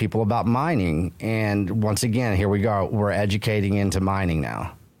lot of people about mining. And once again, here we go. We're educating into mining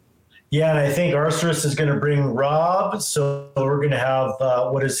now. Yeah, and I think Arcturus is going to bring Rob. So we're going to have,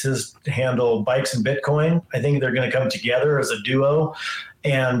 what is his handle, Bikes and Bitcoin. I think they're going to come together as a duo.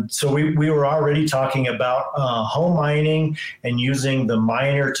 And so we were already talking about home mining and using the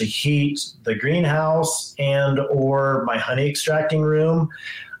miner to heat the greenhouse and or my honey extracting room.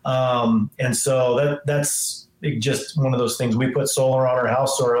 And so that's just one of those things. We put solar on our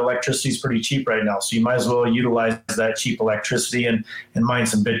house, so our electricity is pretty cheap right now. So you might as well utilize that cheap electricity and mine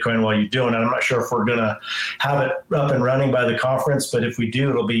some Bitcoin while you're doing it. I'm not sure if we're going to have it up and running by the conference, but if we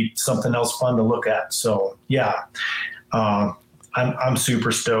do, it'll be something else fun to look at. So yeah, I'm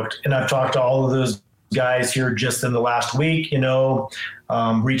super stoked. And I've talked to all of those guys here just in the last week,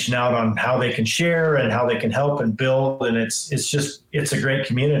 reaching out on how they can share and how they can help and build. And it's a great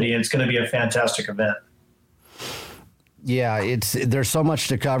community, and it's going to be a fantastic event. Yeah, there's so much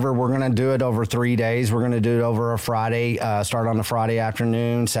to cover. We're going to do it over 3 days. We're going to do it over a Friday, start on a Friday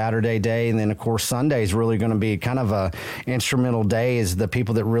afternoon, Saturday day, and then, of course, Sunday is really going to be kind of a instrumental day is the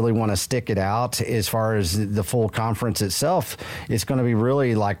people that really want to stick it out as far as the full conference itself. It's going to be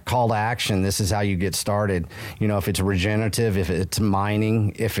really like call to action. This is how you get started. If it's regenerative, if it's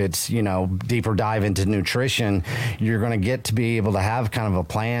mining, if it's, deeper dive into nutrition, you're going to get to be able to have kind of a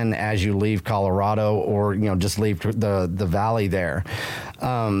plan as you leave Colorado or, just leave the valley there.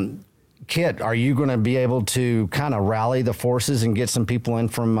 Kit, are you going to be able to kind of rally the forces and get some people in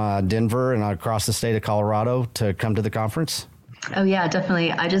from Denver and across the state of Colorado to come to the conference? Oh, yeah,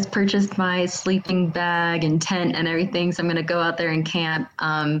 definitely. I just purchased my sleeping bag and tent and everything, so I'm going to go out there and camp.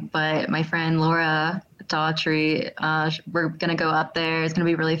 But my friend Laura Daughtry, we're going to go up there. It's going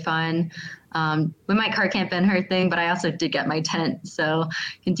to be really fun. We might car camp in her thing, but I also did get my tent, so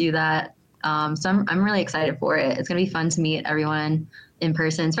I can do that. So I'm really excited for it. It's going to be fun to meet everyone in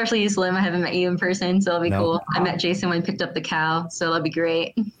person, especially you, Slim. I haven't met you in person, so it'll be cool. I met Jason when he picked up the cow, so that'll be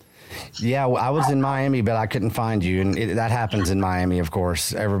great. Yeah, I was in Miami, but I couldn't find you. And that happens in Miami, of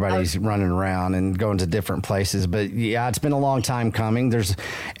course. Everybody's running around and going to different places. But yeah, it's been a long time coming. There's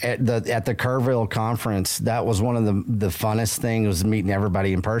at the Kerrville conference, that was one of the funnest things was meeting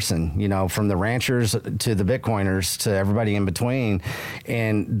everybody in person, from the ranchers to the Bitcoiners to everybody in between.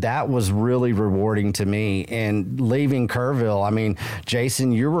 And that was really rewarding to me. And leaving Kerrville, I mean,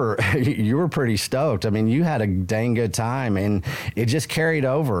 Jason, you were pretty stoked. I mean, you had a dang good time and it just carried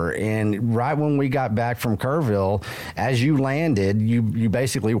over. And right when we got back from Kerrville, as you landed, you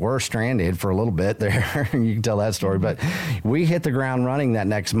basically were stranded for a little bit there. You can tell that story, but we hit the ground running that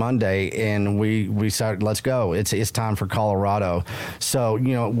next Monday, and we started, let's go. It's time for Colorado. So,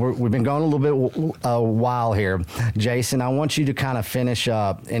 we've been going a little bit a while here. Jason, I want you to kind of finish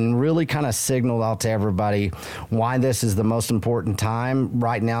up and really kind of signal out to everybody why this is the most important time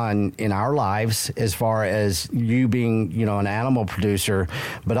right now in our lives, as far as you being, an animal producer,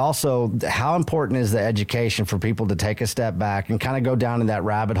 but also how important is the education for people to take a step back and kind of go down in that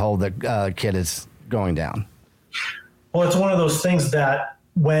rabbit hole that Kit is going down. Well, it's one of those things that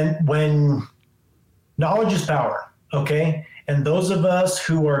when knowledge is power, okay? And those of us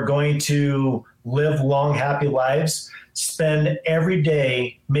who are going to live long, happy lives spend every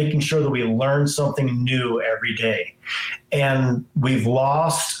day making sure that we learn something new every day. And we've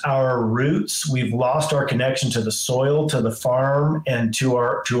lost our roots. We've lost our connection to the soil, to the farm, and to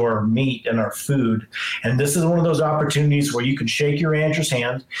our meat and our food. And this is one of those opportunities where you can shake your rancher's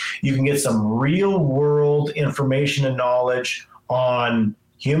hand. You can get some real world information and knowledge on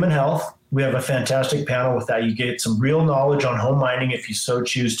human health. We have a fantastic panel with that. You get some real knowledge on home mining if you so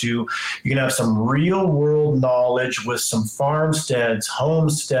choose to. You can have some real world knowledge with some farmsteads,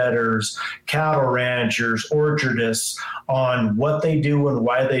 homesteaders, cattle ranchers, orchardists on what they do and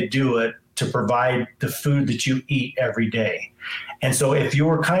why they do it to provide the food that you eat every day. And so if you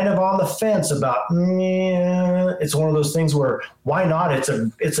were kind of on the fence about, it's one of those things where why not?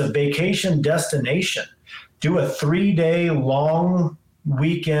 It's a vacation destination. Do a 3-day long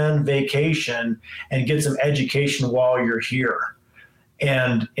weekend vacation and get some education while you're here.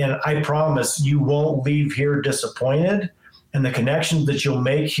 And I promise you won't leave here disappointed. And the connections that you'll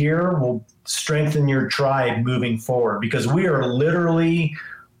make here will strengthen your tribe moving forward, because we are literally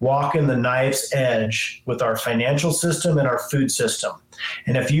walking the knife's edge with our financial system and our food system.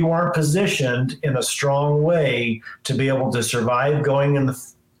 And if you aren't positioned in a strong way to be able to survive going in the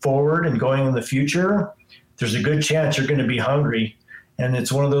forward and going in the future, there's a good chance you're going to be hungry. And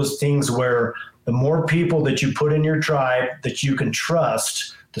it's one of those things where the more people that you put in your tribe that you can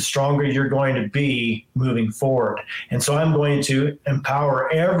trust, the stronger you're going to be moving forward. And so I'm going to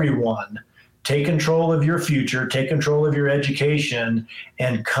empower everyone. Take control of your future, take control of your education,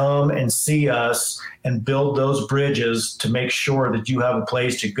 and come and see us and build those bridges to make sure that you have a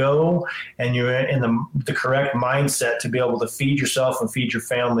place to go and you're in the correct mindset to be able to feed yourself and feed your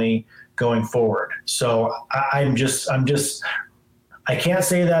family going forward. So I can't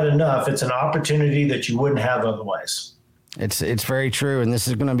say that enough. It's an opportunity that you wouldn't have otherwise. It's very true, and this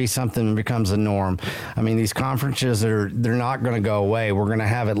is going to be something that becomes a norm. I mean, these conferences they're not going to go away. We're going to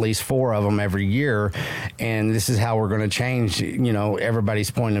have at least 4 of them every year, and this is how we're going to change, everybody's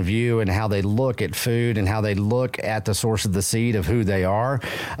point of view and how they look at food and how they look at the source of the seed of who they are,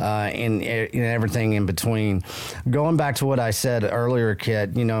 and everything in between. Going back to what I said earlier,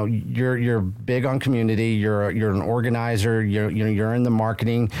 Kit, you're big on community. You're an organizer. You're in the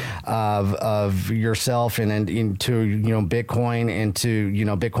marketing of yourself and into Bitcoin, into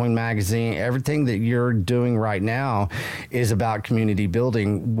Bitcoin Magazine. Everything that you're doing right now is about community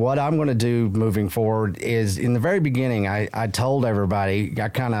building. What I'm going to do moving forward is, in the very beginning, I told everybody, I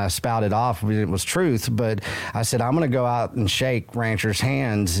kind of spouted off, it was truth, but I said I'm going to go out and shake ranchers'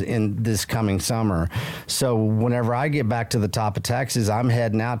 hands in this coming summer. So whenever I get back to the top of Texas, I'm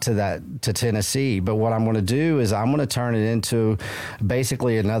heading out to Tennessee. But what I'm going to do is I'm going to turn it into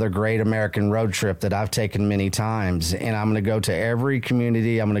basically another great American road trip that I've taken many times. And I'm going to go to every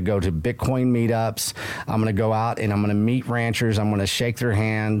community. I'm going to go to Bitcoin meetups. I'm going to go out and I'm going to meet ranchers. I'm going to shake their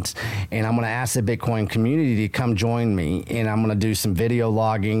hands, and I'm going to ask the Bitcoin community to come join me. And I'm going to do some video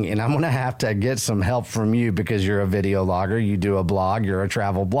logging, and I'm going to have to get some help from you because you're a video logger. You do a blog. You're a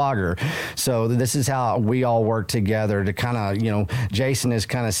travel blogger. So this is how we all work together to kind of, Jason has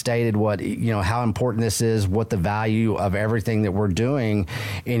kind of stated what, how important this is, what the value of everything that we're doing.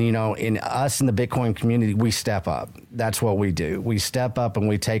 And, in us in the Bitcoin community, we step up. That's what we do. We step up and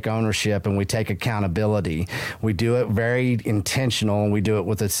we take ownership and we take accountability. We do it very intentional, and we do it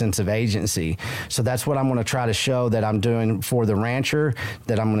with a sense of agency. So that's what I'm going to try to show that I'm doing for the rancher,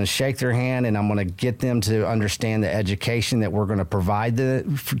 that I'm going to shake their hand and I'm going to get them to understand the education that we're going to provide to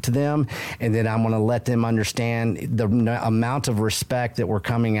them. And then I'm going to let them understand the amount of respect that we're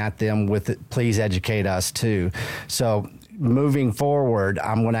coming at them with. Please educate us too. So moving forward,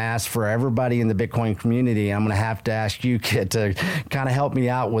 I'm going to ask for everybody in the Bitcoin community. I'm going to have to ask you, Kit, to kind of help me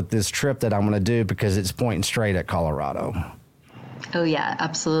out with this trip that I'm going to do, because it's pointing straight at Colorado. Oh, yeah,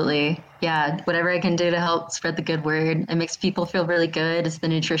 absolutely. Yeah, whatever I can do to help spread the good word. It makes people feel really good. It's the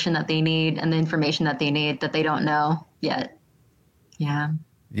nutrition that they need and the information that they need that they don't know yet. Yeah.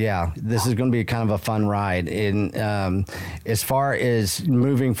 Yeah, this is going to be kind of a fun ride. And as far as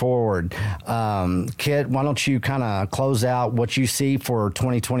moving forward, Kit, why don't you kind of close out what you see for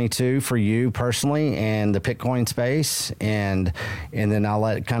 2022 for you personally and the Bitcoin space, and then I'll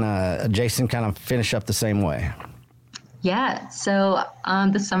let Jason kind of finish up the same way. Yeah. So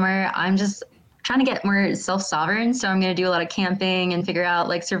this summer, I'm just trying to get more self-sovereign. So I'm going to do a lot of camping and figure out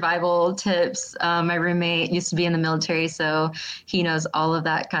like survival tips. My roommate used to be in the military, so he knows all of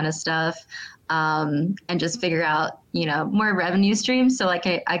that kind of stuff. And just figure out, more revenue streams. So like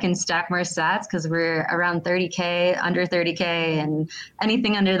I can stack more sats because we're around 30K, under 30K, and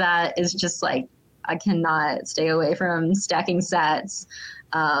anything under that is just like, I cannot stay away from stacking sats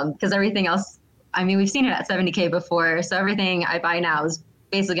because everything else, I mean, we've seen it at 70K before. So everything I buy now is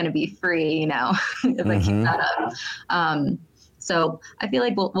basically going to be free, if I keep that up. So I feel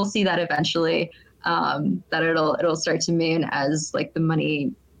like we'll see that eventually, that it'll start to mean as like the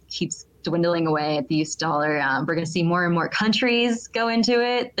money keeps dwindling away at the US dollar. We're going to see more and more countries go into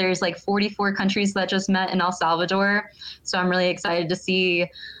it. There's like 44 countries that just met in El Salvador. So I'm really excited to see,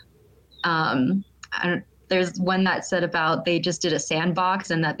 there's one that said about they just did a sandbox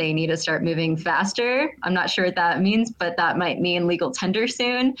and that they need to start moving faster. I'm not sure what that means, but that might mean legal tender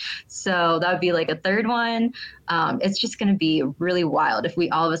soon. So that would be like a third one. It's just going to be really wild if we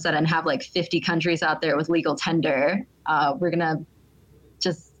all of a sudden have like 50 countries out there with legal tender.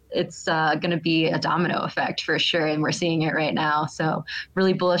 It's going to be a domino effect for sure. And we're seeing it right now. So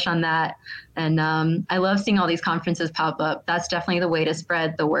really bullish on that. And I love seeing all these conferences pop up. That's definitely the way to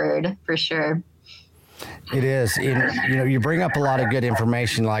spread the word for sure. It is. You bring up a lot of good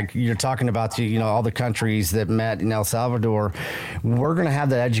information, like you're talking about, all the countries that met in El Salvador. We're going to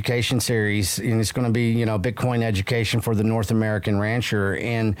have the education series, and it's going to be, Bitcoin education for the North American rancher.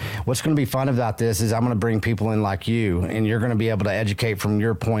 And what's going to be fun about this is I'm going to bring people in like you, and you're going to be able to educate from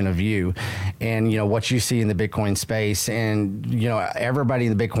your point of view and, what you see in the Bitcoin space. And, everybody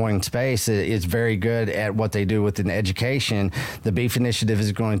in the Bitcoin space is very good at what they do within education. The Beef Initiative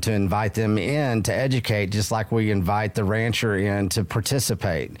is going to invite them in to educate, just like we invite the rancher in to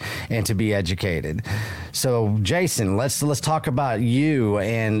participate and to be educated. So, Jason, let's talk about you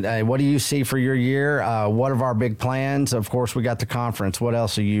and what do you see for your year? What are our big plans? Of course, we got the conference. What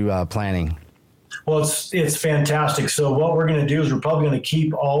else are you planning? Well, it's fantastic. So what we're going to do is we're probably going to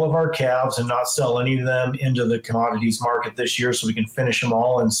keep all of our calves and not sell any of them into the commodities market this year, so we can finish them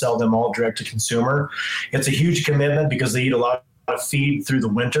all and sell them all direct to consumer. It's a huge commitment because they eat a lot of feed through the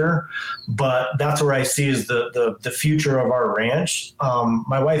winter, but that's where I see is the future of our ranch.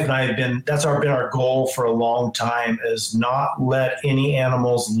 My wife and I have been our goal for a long time, is not let any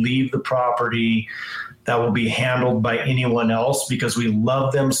animals leave the property that will be handled by anyone else, because we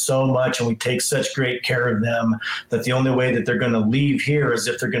love them so much and we take such great care of them that the only way that they're going to leave here is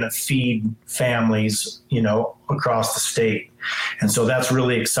if they're going to feed families, across the state. And so that's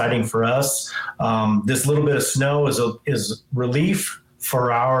really exciting for us. This little bit of snow is relief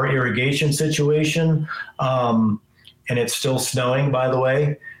for our irrigation situation. And it's still snowing, by the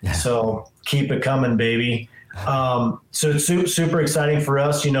way. Yeah. So keep it coming, baby. So it's super exciting for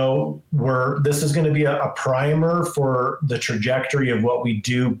us. This is going to be a primer for the trajectory of what we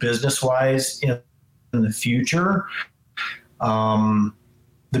do business-wise in the future.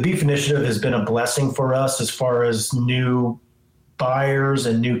 The Beef Initiative has been a blessing for us as far as new buyers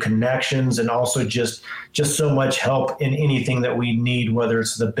and new connections, and also just so much help in anything that we need, whether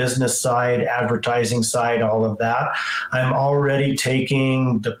it's the business side, advertising side, all of that. I'm already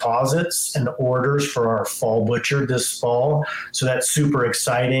taking deposits and orders for our fall butcher this fall. So that's super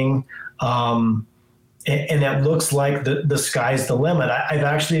exciting. And it looks like the sky's the limit. I've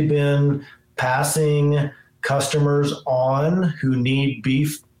actually been passing customers on who need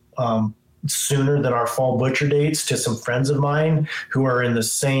beef sooner than our fall butcher dates to some friends of mine who are in the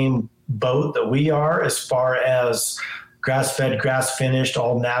same boat that we are, as far as grass-fed, grass-finished,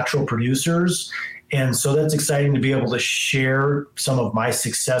 all natural producers. And so that's exciting to be able to share some of my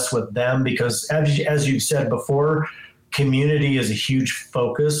success with them, because as you've said before, community is a huge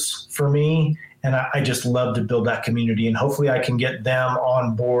focus for me. And I just love to build that community, and hopefully I can get them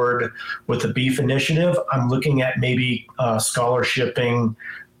on board with the Beef Initiative. I'm looking at maybe scholarshiping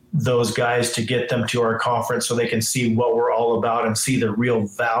those guys to get them to our conference so they can see what we're all about and see the real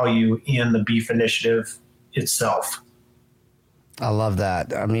value in the Beef Initiative itself. I love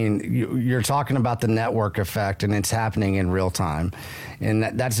that. I mean, you're talking about the network effect, and it's happening in real time, and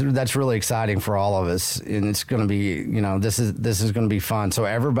that's really exciting for all of us. And it's going to be, this is going to be fun. So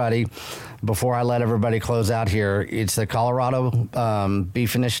everybody, before I let everybody close out here, it's the Colorado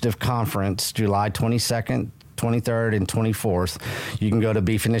Beef Initiative Conference, July 22nd, 23rd and 24th. You can go to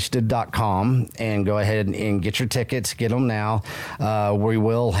beefinitiative.com and go ahead and get your tickets. Get them now. We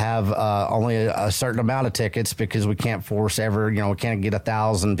will have only a certain amount of tickets because we can't force we can't get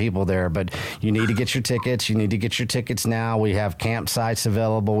 1,000 people there, but you need to get your tickets. You need to get your tickets now. We have campsites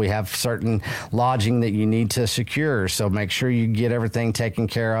available. We have certain lodging that you need to secure. So make sure you get everything taken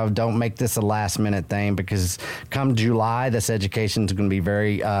care of. Don't make this a last minute thing, because come July, this education is going to be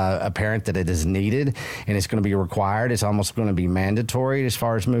very apparent that it is needed and it's going to be required. It's almost going to be mandatory as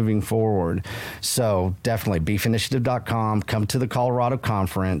far as moving forward. So definitely beefinitiative.com. Come to the Colorado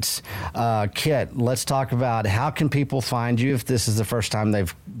conference. Kit, let's talk about how can people find you if this is the first time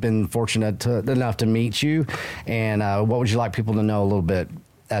they've been fortunate enough to meet you, and what would you like people to know a little bit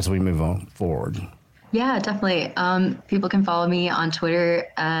as we move on forward? Yeah, definitely. People can follow me on Twitter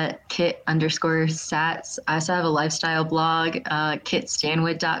at kit_sats. I also have a lifestyle blog,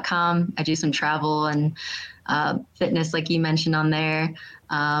 kitstanwood.com. I do some travel and fitness, like you mentioned on there.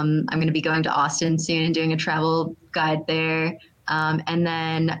 I'm going to be going to Austin soon and doing a travel guide there. And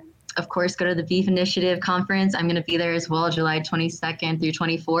then, of course, go to the Beef Initiative conference. I'm going to be there as well, July 22nd through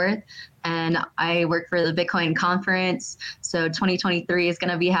 24th. And I work for the Bitcoin conference. So 2023 is going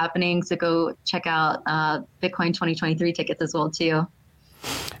to be happening. So go check out Bitcoin 2023 tickets as well, too.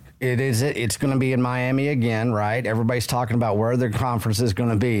 It's going to be in Miami again, right? Everybody's talking about where their conference is going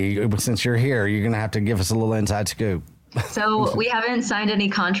to be. Since you're here, you're going to have to give us a little inside scoop. So we haven't signed any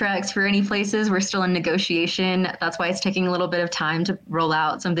contracts for any places. We're still in negotiation. That's why it's taking a little bit of time to roll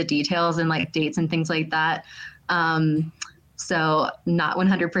out some of the details and like dates and things like that. So not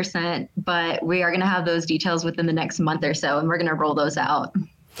 100%, but we are going to have those details within the next month or so, and we're going to roll those out.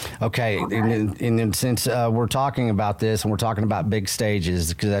 Okay, and since we're talking about this and we're talking about big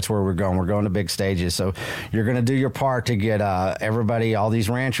stages, because that's where we're going to big stages. So you're going to do your part to get everybody, all these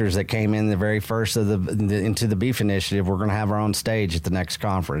ranchers that came in the very first of into the Beef Initiative. We're going to have our own stage at the next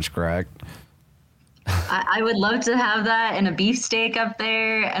conference, correct? I would love to have that, and a beefsteak up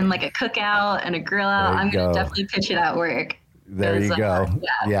there, and like a cookout and a grill out. I'm going to definitely pitch it at work. There you go.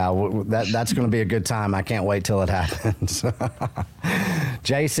 That's going to be a good time. I can't wait till it happens.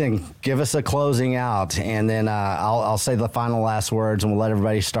 Jason, give us a closing out, and then I'll say the last words, and we'll let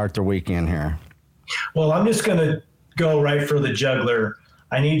everybody start their weekend here. Well, I'm just going to go right for the juggler.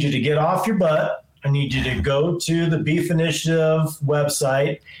 I need you to get off your butt. I need you to go to the Beef Initiative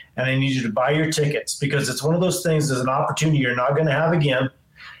website, and I need you to buy your tickets, because it's one of those things, there's an opportunity you're not going to have again.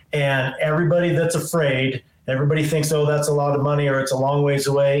 And everybody that's afraid, everybody thinks, oh, that's a lot of money or it's a long ways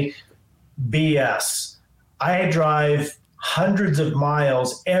away. BS. I drive hundreds of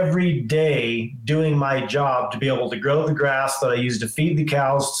miles every day doing my job to be able to grow the grass that I use to feed the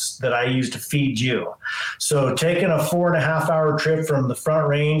cows that I use to feed you. So taking a 4.5-hour trip from the Front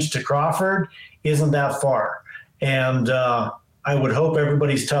Range to Crawford isn't that far. And I would hope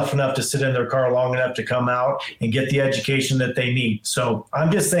everybody's tough enough to sit in their car long enough to come out and get the education that they need. So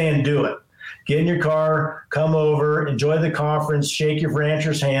I'm just saying, do it. Get in your car, come over, enjoy the conference, shake your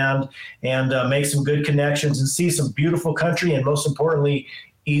rancher's hand, and make some good connections and see some beautiful country, and most importantly,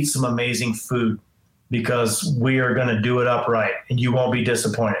 eat some amazing food, because we are going to do it upright and you won't be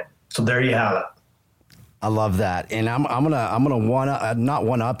disappointed. So there you have it. I love that, and I'm gonna not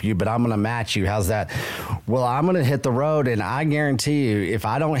one up you, but I'm gonna match you. How's that? Well, I'm gonna hit the road, and I guarantee you, if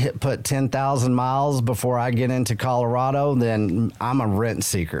I don't put 10,000 miles before I get into Colorado, then I'm a rent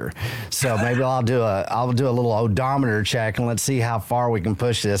seeker. So maybe I'll do a little odometer check, and let's see how far we can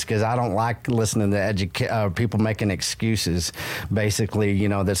push this, because I don't like listening to people making excuses. Basically,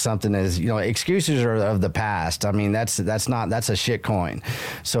 that something is, excuses are of the past. I mean, that's a shit coin.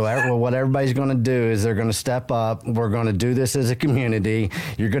 So what everybody's gonna do is they're gonna step up. We're going to do this as a community.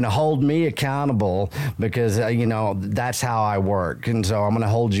 You're going to hold me accountable, because that's how I work, and so I'm going to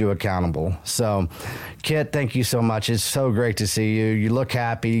hold you accountable. So Kit, thank you so much. It's so great to see you. You look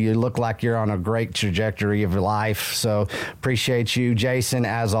happy. You look like you're on a great trajectory of your life, so appreciate you. Jason,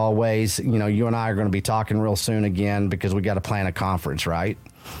 as always, you and I are going to be talking real soon again, because we got to plan a conference, right?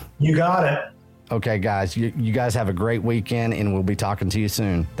 You got it. Okay, guys, you guys have a great weekend, and we'll be talking to you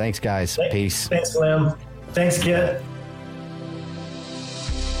soon. Thanks, guys. Peace. Thanks, Lim. Thanks, Kit.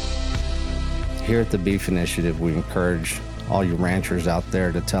 Here at the Beef Initiative, we encourage all you ranchers out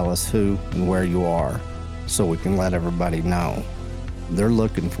there to tell us who and where you are, so we can let everybody know. They're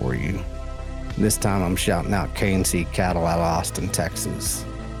looking for you. This time I'm shouting out K&C Cattle out of Austin, Texas.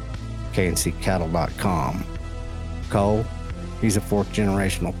 KNCCattle.com. Cole, he's a 4th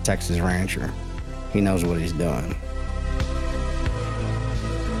generational Texas rancher. He knows what he's doing.